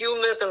be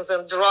humid and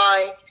then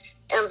dry.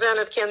 And then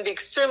it can be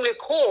extremely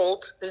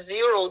cold,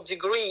 0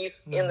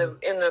 degrees in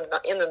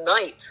the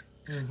night.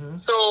 Mm-hmm.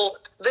 So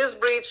this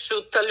breed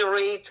should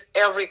tolerate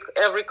every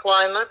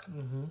climate.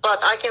 Mm-hmm. But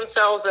I can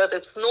tell that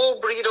it's no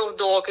breed of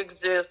dog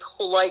exists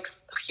who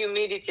likes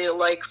humidity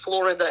like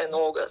Florida in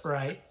August.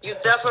 Right. You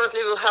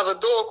definitely will have a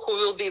dog who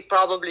will be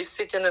probably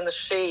sitting in the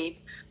shade,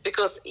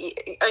 because,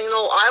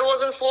 I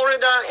was in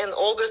Florida in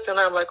August and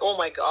I'm like, oh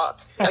my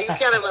God, you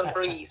can't even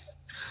breathe.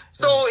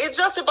 So it's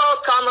just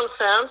about common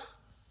sense.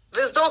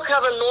 This dog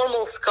have a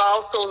normal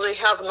skull, so they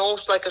have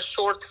nose like a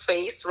short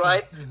face,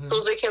 right? Mm-hmm. So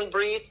they can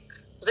breathe.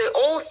 They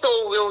also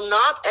will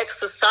not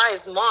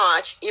exercise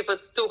much if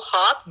it's too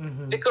hot,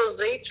 because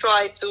they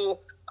try to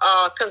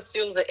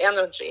consume the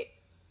energy.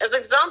 As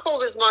example,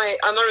 with my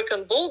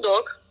American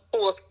Bulldog,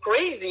 who was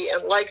crazy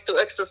and liked to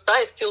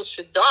exercise till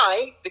she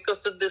died,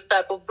 because of this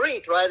type of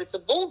breed, right? It's a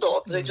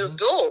Bulldog. They just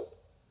go.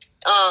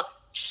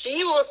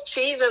 She was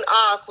chasing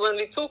us when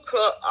we took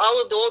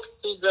our dogs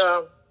to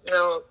the,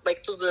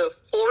 to the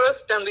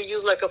forest, and we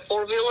used like a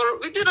 4-wheeler.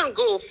 We didn't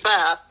go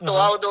fast, so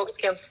our dogs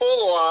can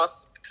follow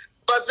us.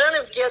 But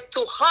then it get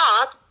too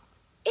hot,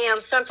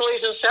 and Central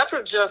Asian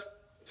Shepherd just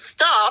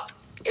stop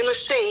in the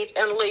shade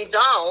and lay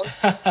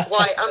down,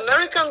 while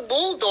American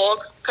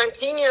Bulldog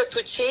continued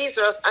to chase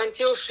us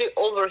until she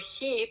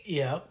overheat.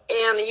 Yeah.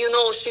 And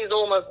she's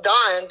almost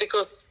dying,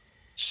 because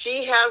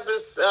she has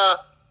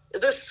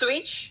this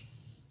switch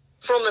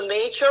from a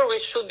nature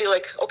which should be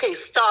like, okay,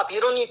 stop,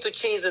 you don't need to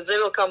chase it, they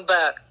will come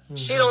back. Mm-hmm.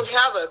 She don't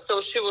have it,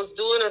 so she was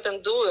doing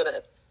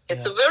it.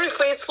 It's a very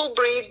faithful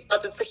breed,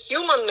 but it's a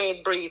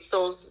human-made breed,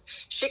 so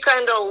she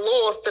kind of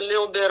lost a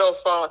little bit of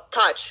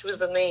touch with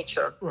the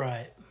nature.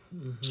 Right.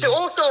 Mm-hmm. She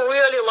also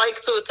really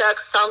liked to attack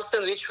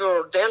something which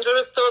were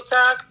dangerous to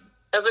attack.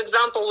 As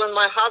example, when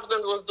my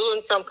husband was doing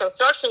some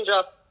construction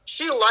job,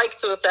 she liked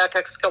to attack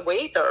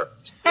excavator,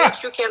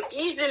 which you can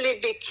easily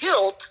be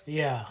killed,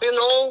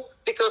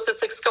 because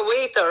it's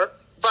excavator.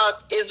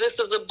 But this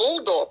is a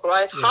Bulldog,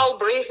 right? Yeah. How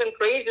brave and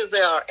crazy they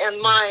are. And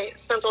my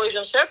Central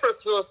Asian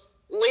Shepherds was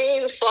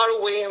laying far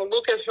away and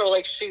look at her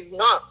like she's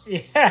nuts.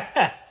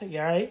 Yeah,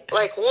 right.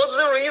 Like, what's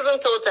the reason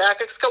to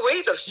attack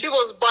excavator? She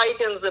was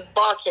biting the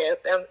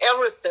bucket and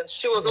everything.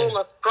 She was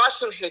almost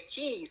brushing her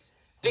teeth,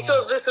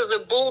 because this is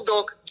a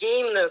Bulldog.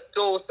 Gameness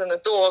goes in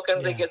a dog,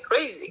 and they get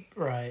crazy.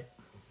 Right.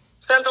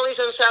 Central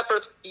Asian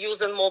Shepherd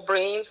using more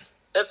brains.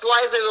 That's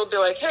why they will be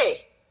like,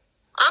 hey,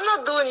 I'm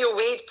not doing your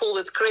weight pull,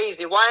 it's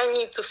crazy. Why I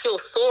need to feel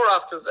sore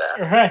after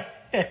that? Right.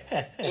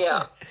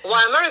 Yeah.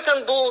 Why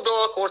American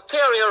Bulldog or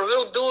Terrier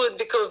will do it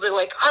because they're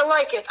like, I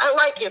like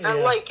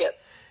it.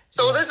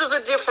 So this is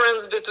a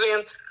difference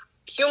between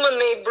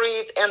human-made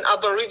breed and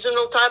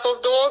aboriginal type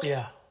of dogs,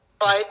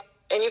 right?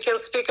 And you can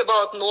speak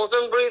about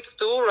northern breeds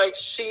too, right?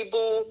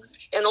 Shibu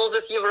and all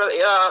these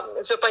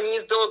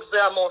Japanese dogs, they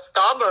are more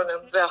stubborn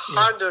and they're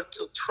harder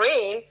to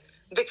train,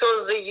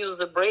 because they use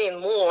the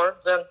brain more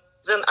than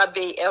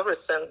obey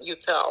everything you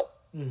tell.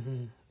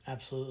 Mm-hmm.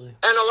 Absolutely.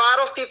 And a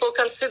lot of people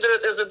consider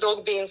it as a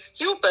dog being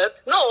stupid.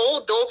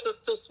 No, dogs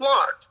is too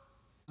smart.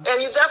 And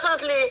you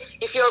definitely,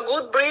 if you're a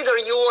good breeder,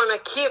 you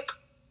want to keep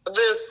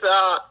this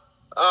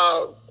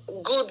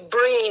good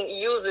brain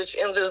usage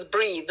in this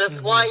breed.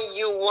 That's why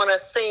you want to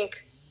think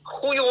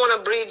who you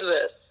want to breed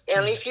with.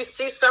 And if you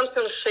see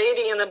something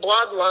shady in the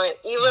bloodline,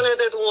 even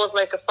if it was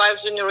like a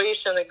 5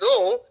 generation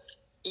ago,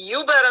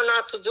 you better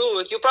not to do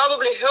it. You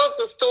probably heard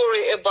the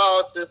story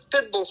about this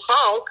pit bull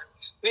Hulk,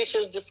 which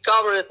is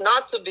discovered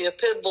not to be a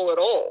pit bull at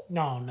all.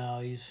 No,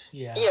 he's,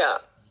 Yeah.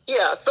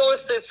 Yeah, so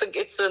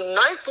it's a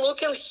nice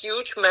looking,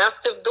 huge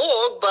Mastiff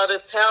dog, but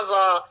it's have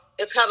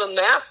a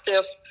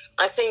Mastiff.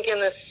 I think in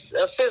this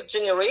fifth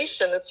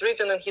generation, it's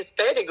written in his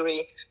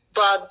pedigree,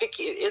 but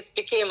it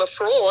became a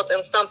fraud,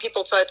 and some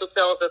people try to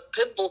tell us that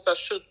pit bulls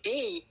should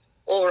be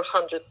over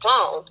 100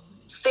 pounds.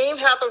 Same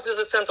happens with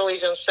the Central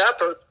Asian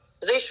Shepherds.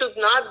 They should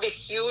not be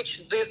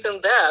huge, this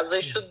and that. They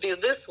should be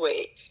this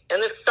way.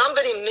 And if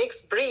somebody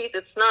mixed breed,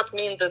 it's not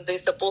mean that they're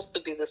supposed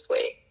to be this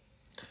way.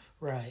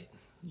 Right.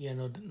 Yeah,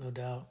 no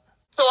doubt.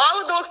 So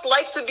our dogs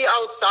like to be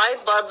outside,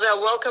 but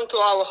they're welcome to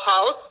our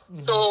house. Mm-hmm.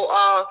 So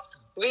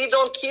we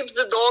don't keep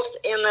the dogs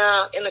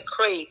in a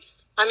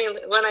crates. I mean,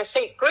 when I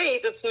say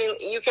crate, it's mean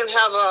you can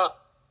have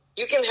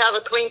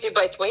a 20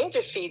 by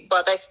 20 feet,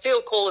 but I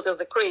still call it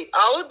as a crate.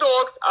 Our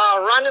dogs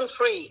are running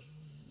free.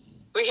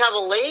 We have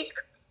a lake.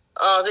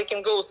 They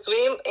can go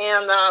swim,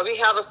 and we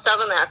have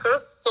 7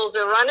 acres, so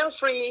they're running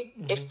free.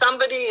 Mm-hmm. If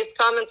somebody is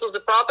coming to the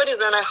property,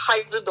 then I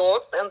hide the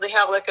dogs, and they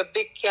have like a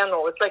big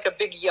kennel. It's like a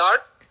big yard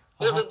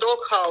with the dog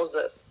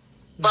houses.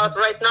 Mm-hmm. But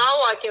right now,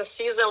 I can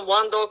see them.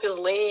 One dog is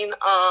laying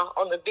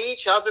on the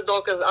beach. Other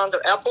dog is under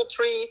apple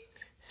tree.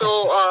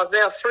 So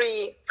they're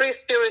free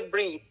spirit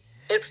breed.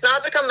 It's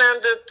not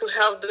recommended to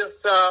have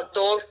these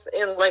dogs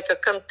in like a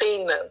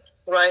containment,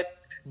 right?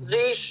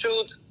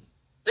 Mm-hmm.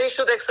 They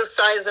should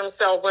exercise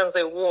themselves when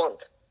they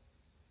want.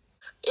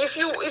 If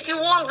you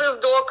want this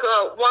dog,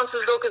 once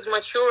this dog is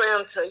mature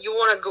and you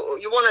want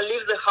to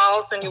leave the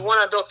house and you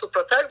want a dog to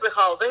protect the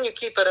house, then you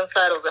keep it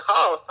inside of the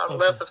house,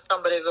 unless if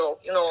somebody will,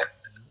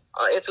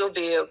 it will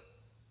be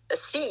a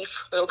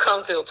thief will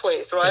come to your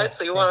place, right? Yeah,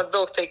 so you want a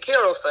dog to take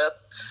care of it.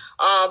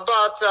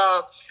 But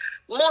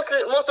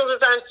most of the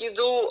times you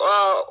do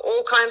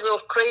all kinds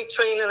of crate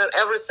training and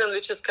everything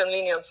which is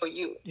convenient for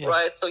you,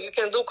 right? So you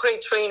can do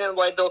crate training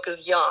while dog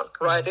is young,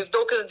 right? If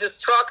dog is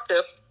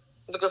destructive,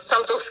 because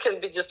some dogs can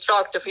be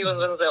destructive even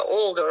when they're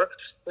older,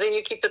 then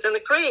you keep it in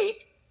the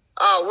crate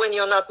when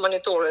you're not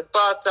monitored.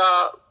 But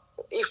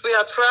if we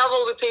are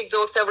travel, we take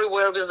dogs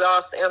everywhere with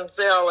us, and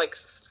they are like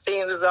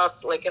staying with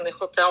us like in the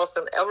hotels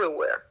and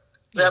everywhere.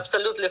 They're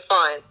absolutely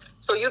fine.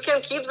 So you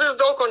can keep this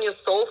dog on your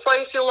sofa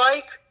if you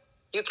like.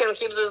 You can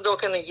keep this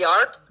dog in the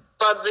yard,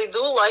 but they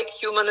do like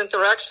human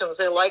interactions.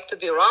 They like to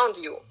be around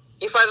you.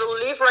 If I will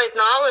leave right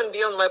now and be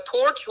on my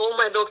porch, all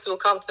my dogs will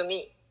come to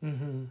me.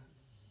 Mm-hmm.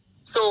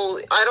 So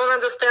I don't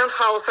understand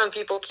how some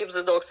people keep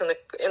the dogs in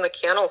the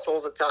kennels all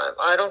the time.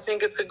 I don't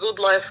think it's a good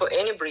life for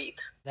any breed.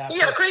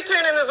 Crate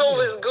training is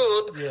always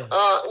good.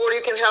 Yeah. Or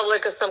you can have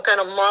like some kind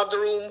of mud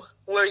room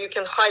where you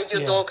can hide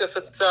your dog if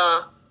it's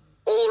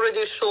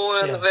already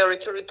showing very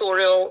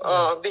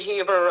territorial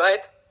behavior,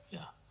 right?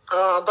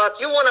 But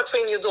you want to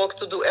train your dog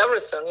to do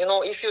everything.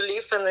 If you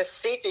live in a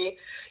city,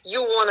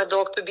 you want a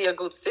dog to be a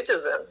good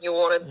citizen. You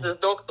want this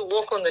dog to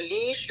walk on a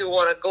leash. You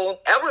want to go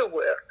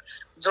everywhere,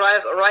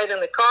 ride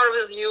in the car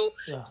with you.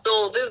 Yeah.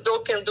 So this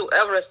dog can do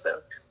everything.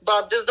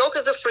 But this dog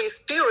is a free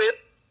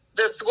spirit.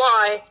 That's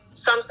why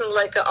something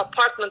like an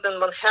apartment in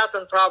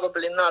Manhattan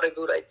probably not a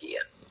good idea.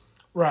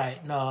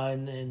 Right. No,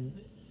 and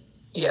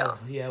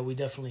we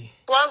definitely.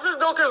 Plus, this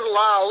dog is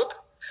loud.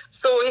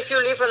 So if you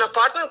live in an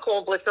apartment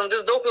complex and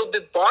this dog will be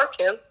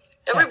barking,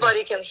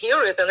 everybody can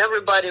hear it and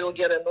everybody will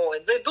get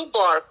annoyed. They do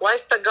bark.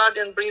 Livestock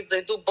guardian breeds,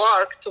 they do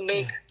bark to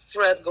make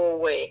threat go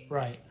away.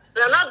 Right.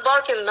 They're not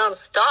barking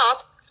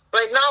nonstop.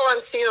 Right now I'm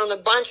seeing on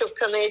a bunch of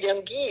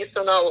Canadian geese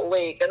on our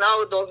lake, and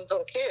our dogs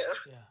don't care.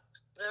 Yeah.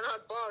 They're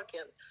not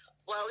barking.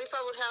 Well, if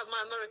I would have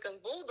my American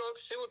bulldog,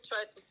 she would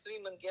try to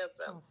swim and get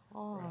them.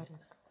 Right.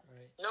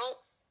 No,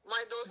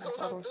 my dogs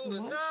will not do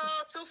it. No,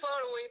 too far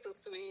away to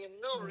swim.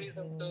 No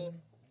reason to.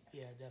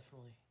 Yeah,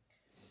 definitely.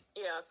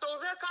 Yeah, so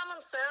they're common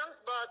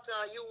sense, but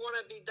you want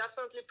to be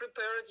definitely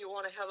prepared. You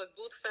want to have a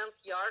good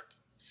fenced yard.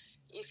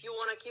 If you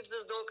want to keep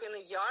this dog in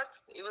a yard,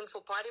 even for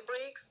potty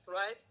breaks,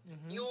 right?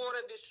 Mm-hmm. You want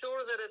to be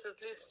sure that it's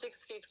at least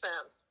 6 feet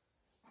fence.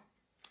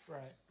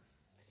 Right.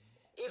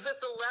 If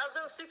it's a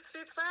less than 6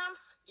 feet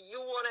fence,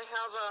 you want to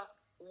have a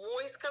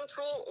voice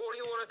control, or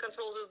you want to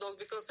control this dog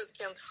because it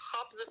can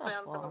hop the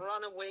fence and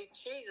run away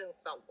chasing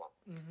someone.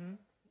 Mm-hmm.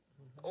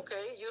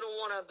 Okay, you don't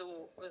want to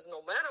do with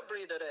no matter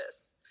breed it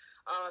is.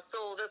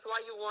 So that's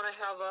why you want to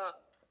have a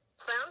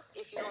fence.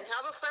 If you don't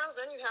have a fence,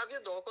 then you have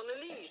your dog on a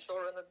leash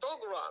or in a dog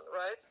run,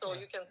 right? So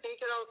you can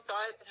take it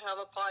outside, have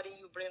a potty,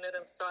 you bring it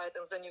inside,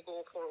 and then you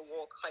go for a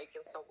walk,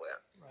 hiking somewhere.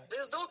 Right.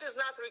 This dog does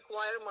not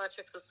require much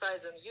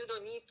exercise, and you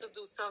don't need to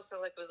do something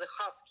like with a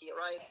husky,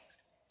 right?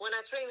 When I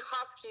train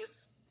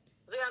huskies,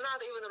 they are not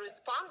even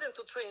responding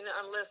to training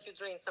unless you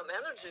drain some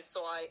energy.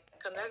 So I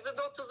connect the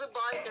dog to the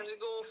bike, and we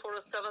go for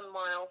a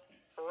 7-mile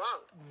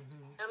run.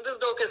 Mm-hmm. And this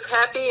dog is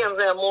happy, and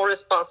they are more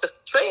responsive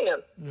to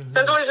training. Mm-hmm.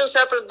 Central Asian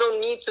Shepherds don't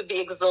need to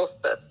be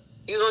exhausted.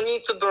 You don't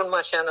need to burn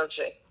much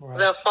energy. Right.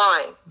 They're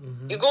fine.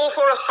 Mm-hmm. You go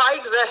for a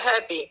hike, they're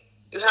happy.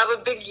 You have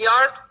a big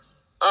yard.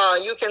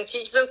 You can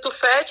teach them to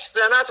fetch.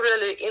 They're not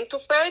really into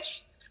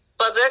fetch,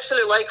 but they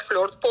actually like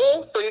flirt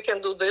pole, so you can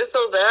do this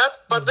or that.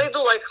 But they do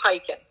like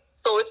hiking.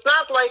 So it's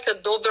not like a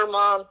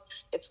Doberman.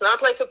 It's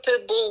not like a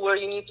pit bull where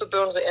you need to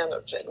burn the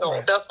energy. No,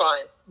 they're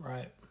fine.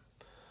 Right.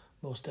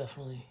 Most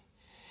definitely.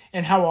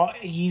 And how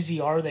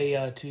easy are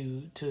they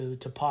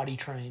to potty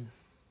train?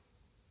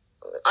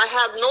 I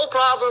had no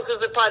problems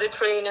with the potty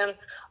training.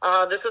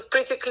 This is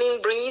pretty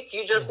clean breed.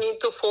 You just need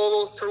to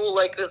follow through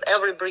like with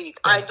every breed.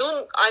 I do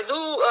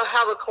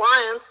have a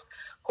clients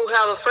who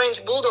have a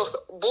French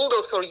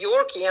bulldogs or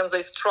Yorkie, and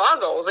they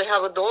struggle. They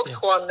have a dogs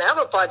who are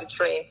never potty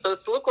trained, so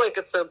it's look like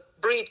it's a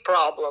breed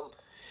problem.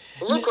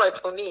 Look like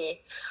for me,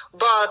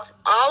 but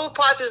our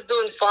puppy is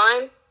doing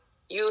fine.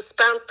 You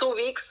spend 2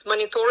 weeks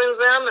monitoring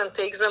them and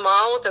take them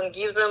out and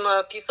give them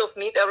a piece of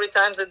meat every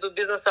time they do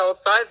business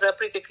outside. They're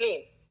pretty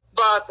clean.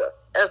 But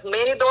as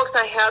many dogs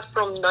I had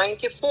from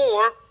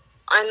 94,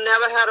 I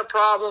never had a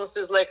problems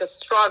with like a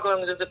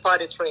struggling with the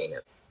potty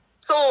training.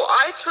 So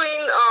I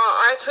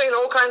train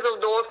all kinds of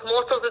dogs.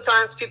 Most of the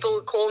times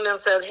people call me and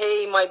said,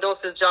 hey, my dog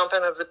is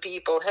jumping at the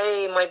people.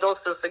 Hey, my dog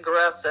is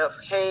aggressive.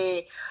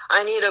 Hey,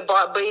 I need a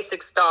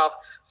basic stuff.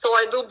 So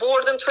I do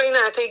board and training.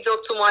 I take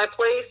dog to my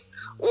place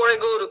or I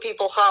go to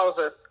people's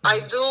houses. I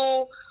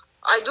do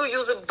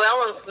use a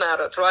balanced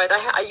method, right?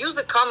 I use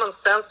a common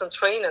sense in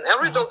training.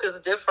 Every dog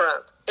is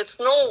different. It's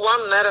no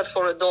one method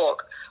for a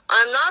dog.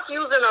 I'm not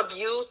using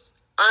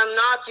abuse. I'm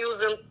not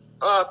using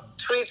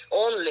treats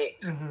only.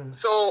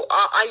 So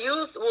I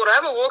use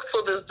whatever works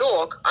for this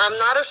dog. I'm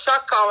not a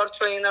shock collar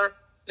trainer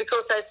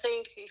because I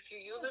think if you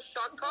use a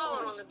shock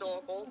collar on the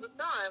dog all the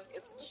time,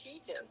 it's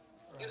cheating.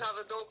 You have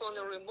a dog on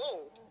the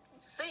remote.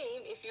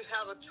 Same if you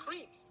have a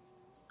treat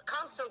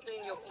constantly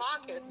in your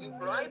pocket, you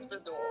bribe the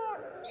dog.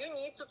 You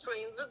need to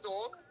train the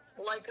dog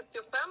like it's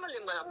your family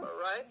member,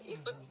 right? If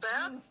it's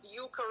bad,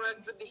 you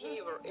correct the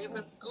behavior. If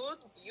it's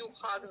good, you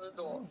hug the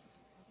dog.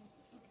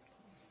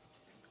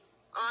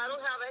 I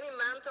don't have any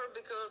mentor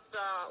because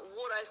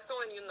what I saw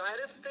in the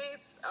United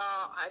States,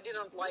 I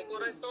didn't like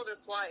what I saw.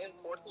 That's why I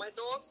import my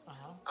dogs.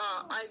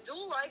 I do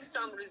like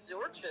some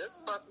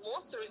researchers, but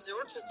most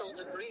researchers of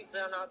the breeds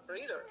are not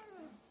breeders.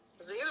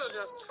 They will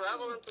just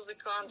travel into the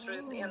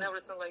countries and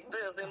everything like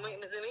this. They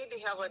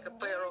maybe have like a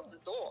pair of the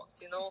dogs,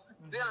 you know.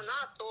 We are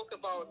not talking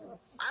about,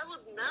 I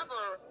would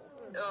never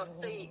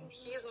say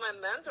he's my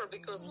mentor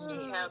because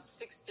he had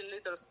 60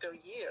 liters per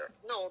year.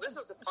 No, this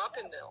is a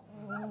puppy mill.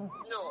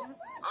 No,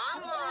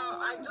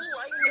 I do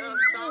like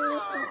some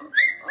people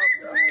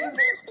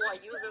who I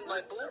use in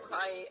my book.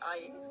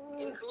 I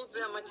include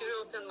their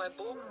materials in my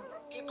book.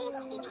 People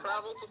who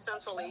travel to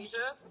Central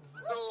Asia.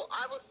 So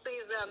I would say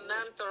they're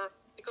mentor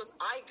because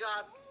I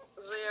got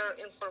their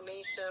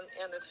information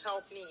and it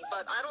helped me.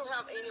 But I don't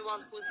have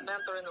anyone who's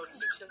mentoring or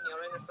teaching me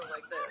or anything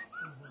like this.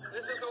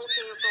 This is all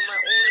came from my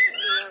own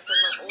experience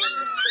and my own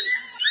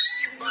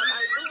mistakes. But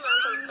I do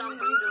mentor some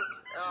breeders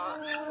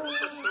for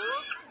sure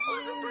of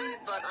the breed,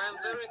 but I'm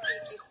very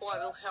picky who I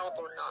will help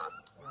or not.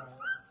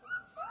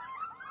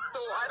 So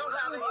I don't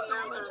have any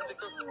mentors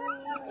because, you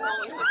know,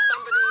 if it's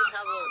somebody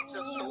have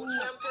just show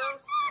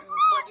champions,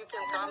 but you can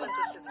come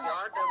into his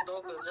yard and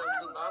dog will just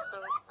do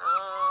nothing.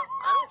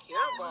 I don't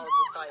care about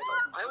the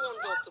titles. I want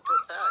dog to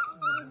protect.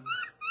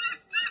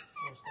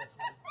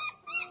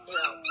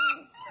 Yeah.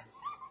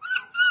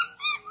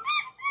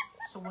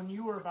 So when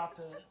you were about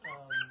to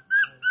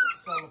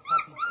sell a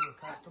puppy to a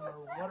customer,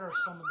 what are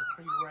some of the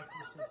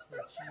prerequisites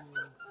that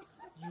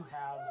you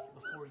have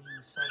before you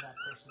sell that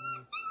person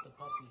the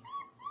puppy?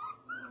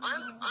 I'm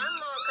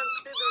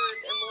considered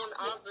among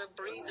other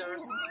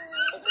breeders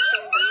of the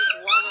same breed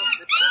one of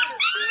the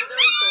biggest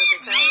breeders, so they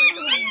kind of like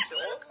the big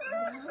dogs.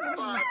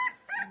 But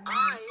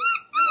I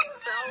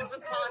sell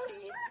the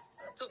puppy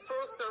to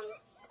person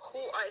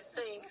who I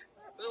think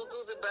will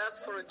do the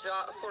best for a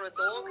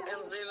dog,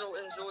 and they will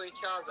enjoy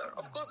each other.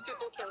 Of course,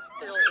 people can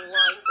still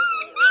lie to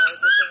me, right?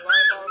 They can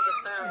lie about the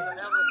fans and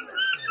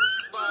everything.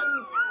 But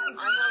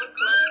I have a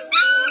collection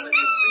form with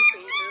the 3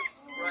 pages,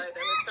 right?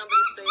 And if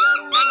somebody say, I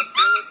don't want to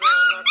fill it, then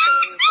I'm not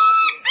selling you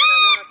puppy. And I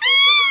want to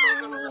talk to the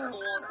person on the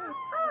phone.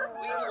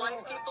 We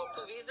invite people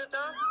to visit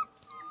us.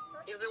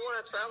 If they want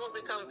to travel,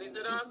 they come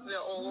visit us. We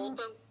are all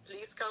open.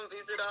 Please come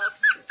visit us.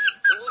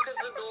 Look at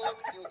the dog.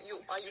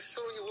 Are you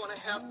sure you want to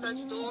have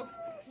such dog?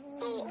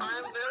 So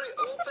I'm very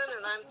open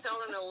and I'm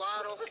telling a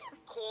lot of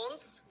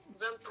cons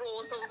than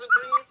pros of the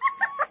breed.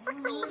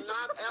 So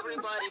not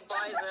everybody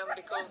buys them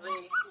because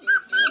they see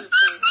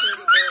beautiful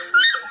teddy bear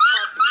looking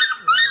puppy.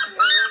 And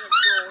then it's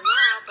grown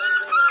up and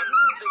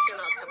they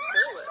cannot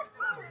control it.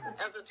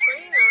 As a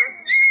trainer,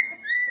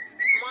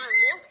 my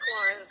most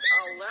clients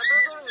are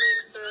Labrador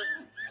mixes,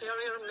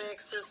 terrier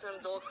mixes, and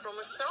dogs from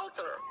a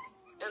shelter.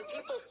 And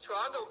people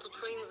struggle to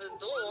train the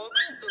dog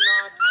to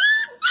not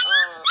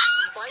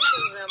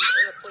biting them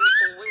in a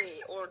playful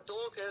way, or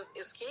dog is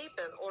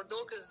escaping, or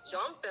dog is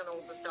jumping all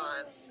the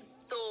time.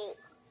 So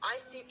I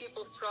see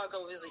people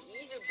struggle with the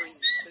easy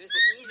breeds, with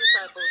the easy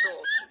type of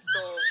dogs.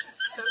 So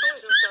Central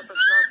Asian Shepherd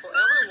is not for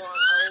everyone.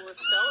 I always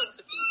sell it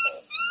to people.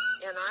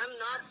 And I'm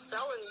not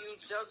selling you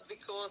just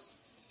because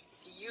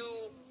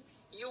you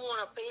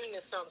want to pay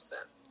me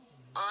something.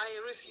 I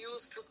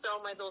refuse to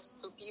sell my dogs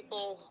to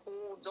people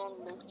who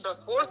don't look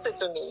trustworthy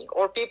to me,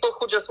 or people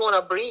who just want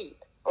to breed,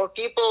 or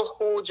people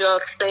who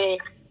just say,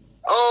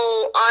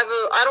 oh,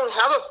 I don't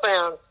have a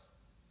fence.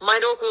 my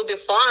dog will be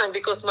fine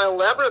because my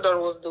Labrador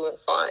was doing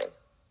fine.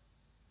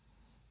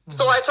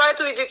 So I try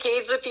to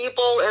educate the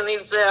people, and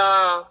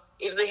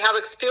if they have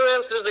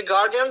experience with the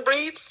guardian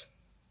breeds,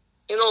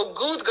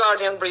 good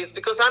guardian breeds,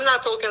 because I'm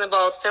not talking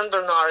about Saint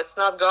Bernard, it's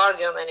not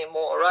guardian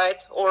anymore,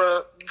 right? Or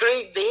a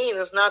Great Dane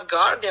is not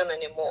guardian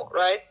anymore,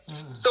 right?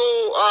 So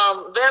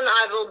then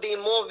I will be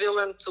more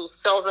willing to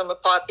sell them a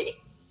puppy.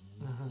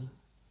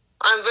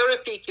 I'm very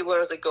picky where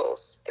it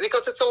goes,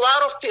 because it's a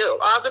lot of people.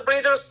 Other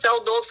breeders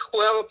sell dogs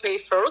whoever pay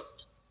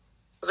first.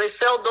 They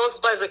sell dogs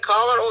by the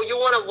color. Oh, you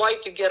want a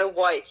white, you get a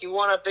white. You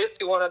want a this,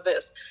 you want a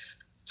this.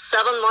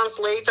 7 months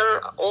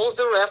later, all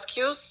the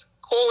rescues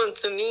call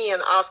into me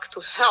and ask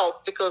to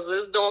help because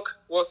this dog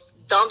was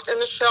dumped in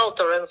a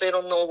shelter and they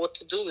don't know what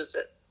to do with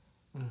it.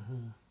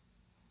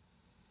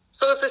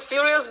 So it's a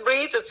serious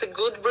breed. It's a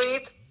good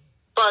breed,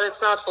 but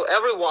it's not for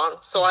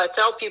everyone. So I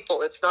tell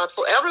people it's not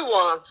for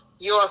everyone.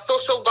 You're a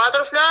social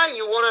butterfly.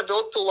 You want a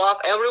dog to love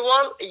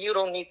everyone. You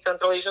don't need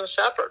Central Asian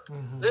Shepherd.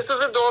 This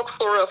is a dog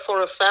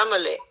for a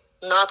family,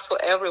 not for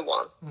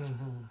everyone.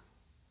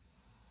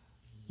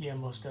 Yeah,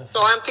 most definitely.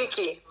 So I'm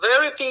picky,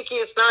 very picky.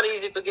 It's not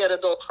easy to get a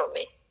dog from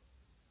me.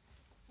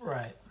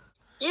 Right.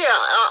 Yeah,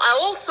 I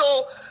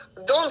also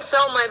don't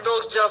sell my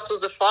dogs just to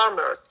the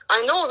farmers.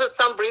 I know that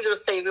some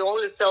breeders say we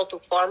only sell to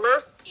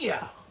farmers.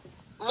 Yeah.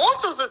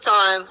 Most of the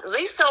time,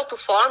 they sell to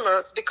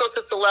farmers because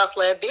it's a less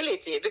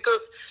liability.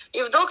 Because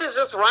if dog is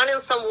just running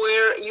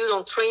somewhere, you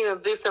don't train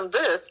it this and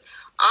this,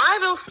 I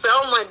will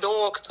sell my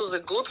dog to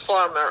the good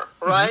farmer,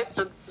 right?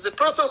 The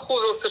person who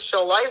will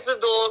socialize the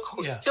dog,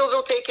 who still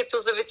will take it to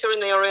the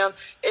veterinarian.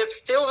 It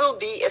still will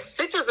be a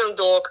citizen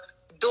dog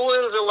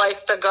doing the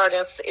livestock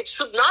guardians. It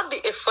should not be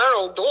a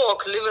feral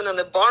dog living in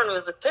a barn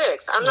with the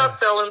pigs. I'm not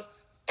selling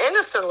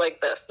anything like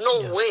this.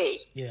 No way.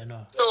 Yeah,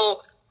 no.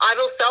 So I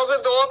will sell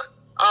the dog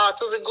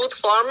to the good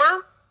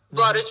farmer,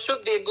 but it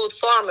should be a good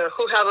farmer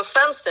who have a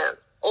fencing.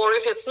 Or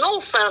if it's no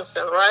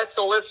fencing, right?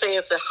 So let's say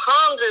it's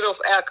 100 of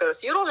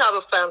acres. You don't have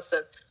a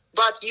fencing,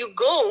 but you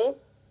go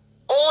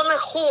on a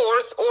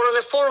horse or on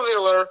a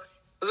four-wheeler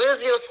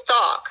with your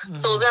stock.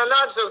 So they're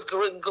not just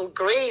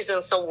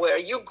grazing somewhere.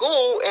 You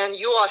go and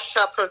you are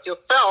shepherd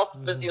yourself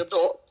with your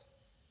dogs.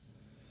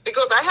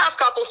 Because I have a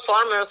couple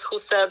farmers who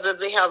said that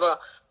they have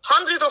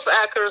 100 of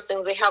acres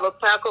and they have a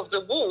pack of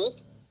the wolf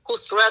who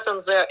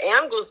threatens their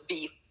Angus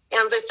beef.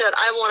 And they said,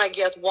 I want to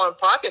get one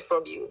puppy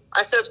from you.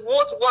 I said,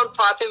 what one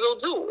puppy will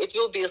do? It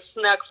will be a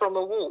snack from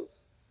a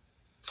wolf,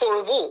 for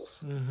a wolf.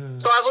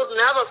 So I would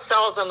never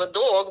sell them a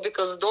dog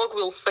because the dog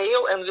will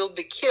fail and will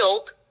be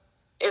killed.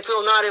 It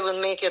will not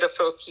even make it a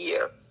first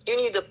year. You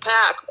need a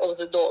pack of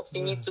the dogs.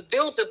 You need to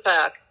build the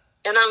pack.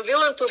 And I'm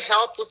willing to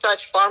help to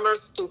such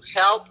farmers to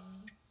help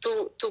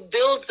to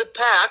build the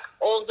pack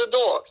of the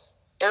dogs.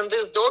 And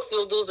these dogs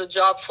will do the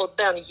job for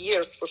 10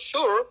 years for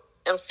sure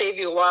and save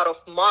you a lot of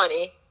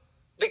money,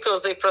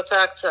 because they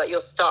protect your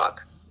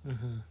stock.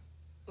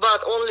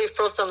 But only if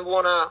person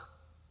want to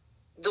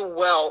do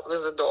well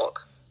with the dog.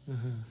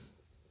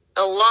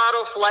 A lot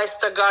of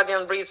livestock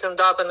guardian breeds end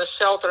up in a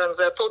shelter and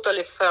they're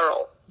totally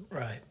feral.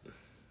 Right.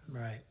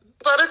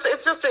 But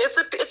it's just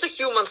it's a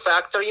human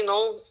factor,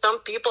 Some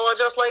people are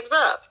just like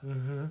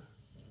that.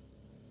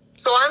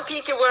 So I'm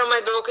picky where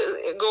my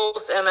dog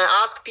goes, and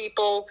I ask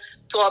people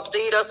to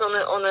update us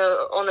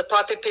on the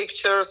puppy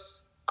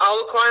pictures.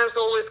 Our clients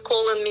always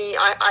calling me.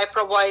 I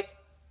provide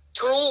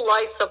true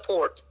life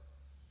support.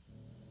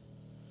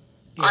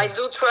 I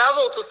do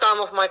travel to some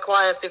of my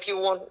clients. If you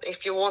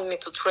want me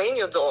to train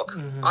your dog,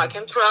 I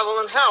can travel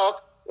and help,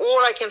 or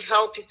I can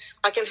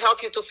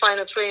help you to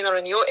find a trainer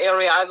in your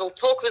area. I will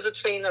talk with the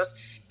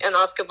trainers and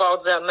ask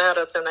about their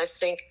methods. And I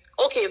think,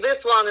 okay,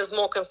 this one is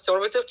more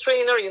conservative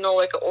trainer,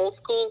 like old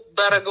school.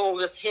 Better go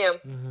with him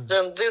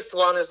than this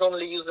one is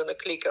only using a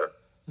clicker.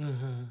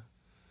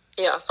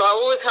 Yeah, so I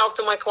always help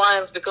to my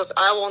clients because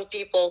I want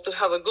people to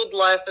have a good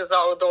life with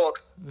our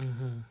dogs.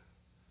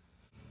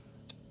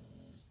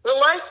 The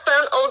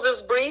lifespan of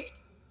this breed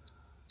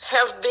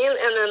have been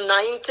in the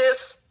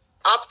 90s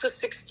up to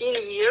 16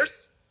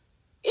 years.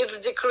 It's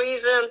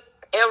decreasing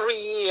every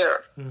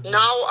year.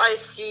 Now I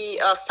see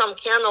some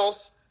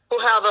kennels who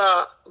have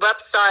a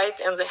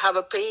website and they have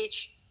a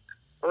page,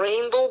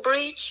 Rainbow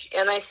Breach,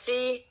 and I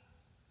see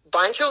a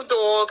bunch of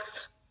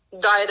dogs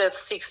died at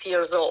 6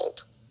 years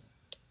old.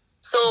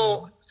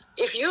 So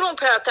if you don't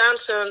pay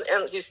attention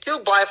and you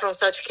still buy from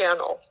such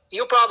kennel,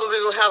 you probably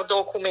will have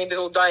dog who maybe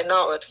will die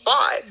now at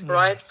 5,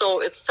 right?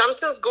 So it's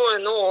something's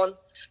going on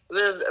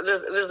with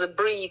the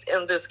breed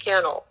in this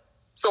kennel.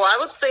 So I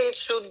would say it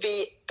should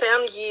be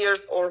 10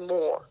 years or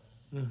more.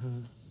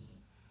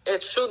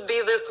 It should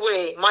be this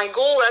way. My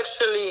goal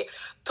actually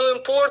to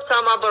import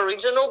some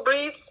Aboriginal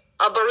breeds.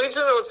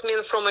 Aboriginal, it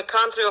means from a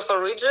country of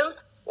origin,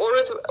 or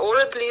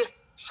at least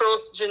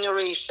first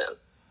generation.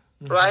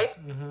 Right?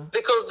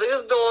 Because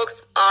these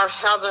dogs are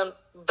having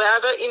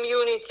better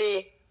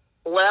immunity,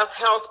 less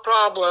health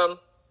problem,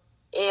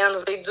 and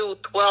they do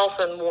 12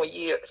 and more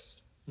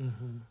years.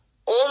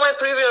 All my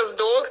previous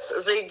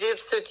dogs, they did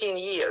 13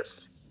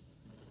 years.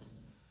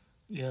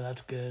 Yeah,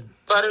 that's good.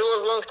 But it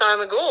was a long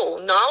time ago.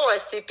 Now I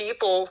see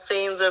people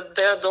saying that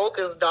their dog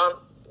is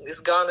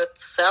gone at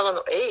 7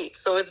 or 8,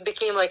 so it's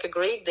became like a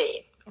Great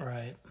Dane.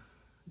 Right.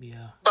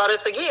 Yeah. But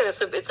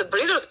it's a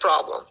breeder's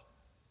problem.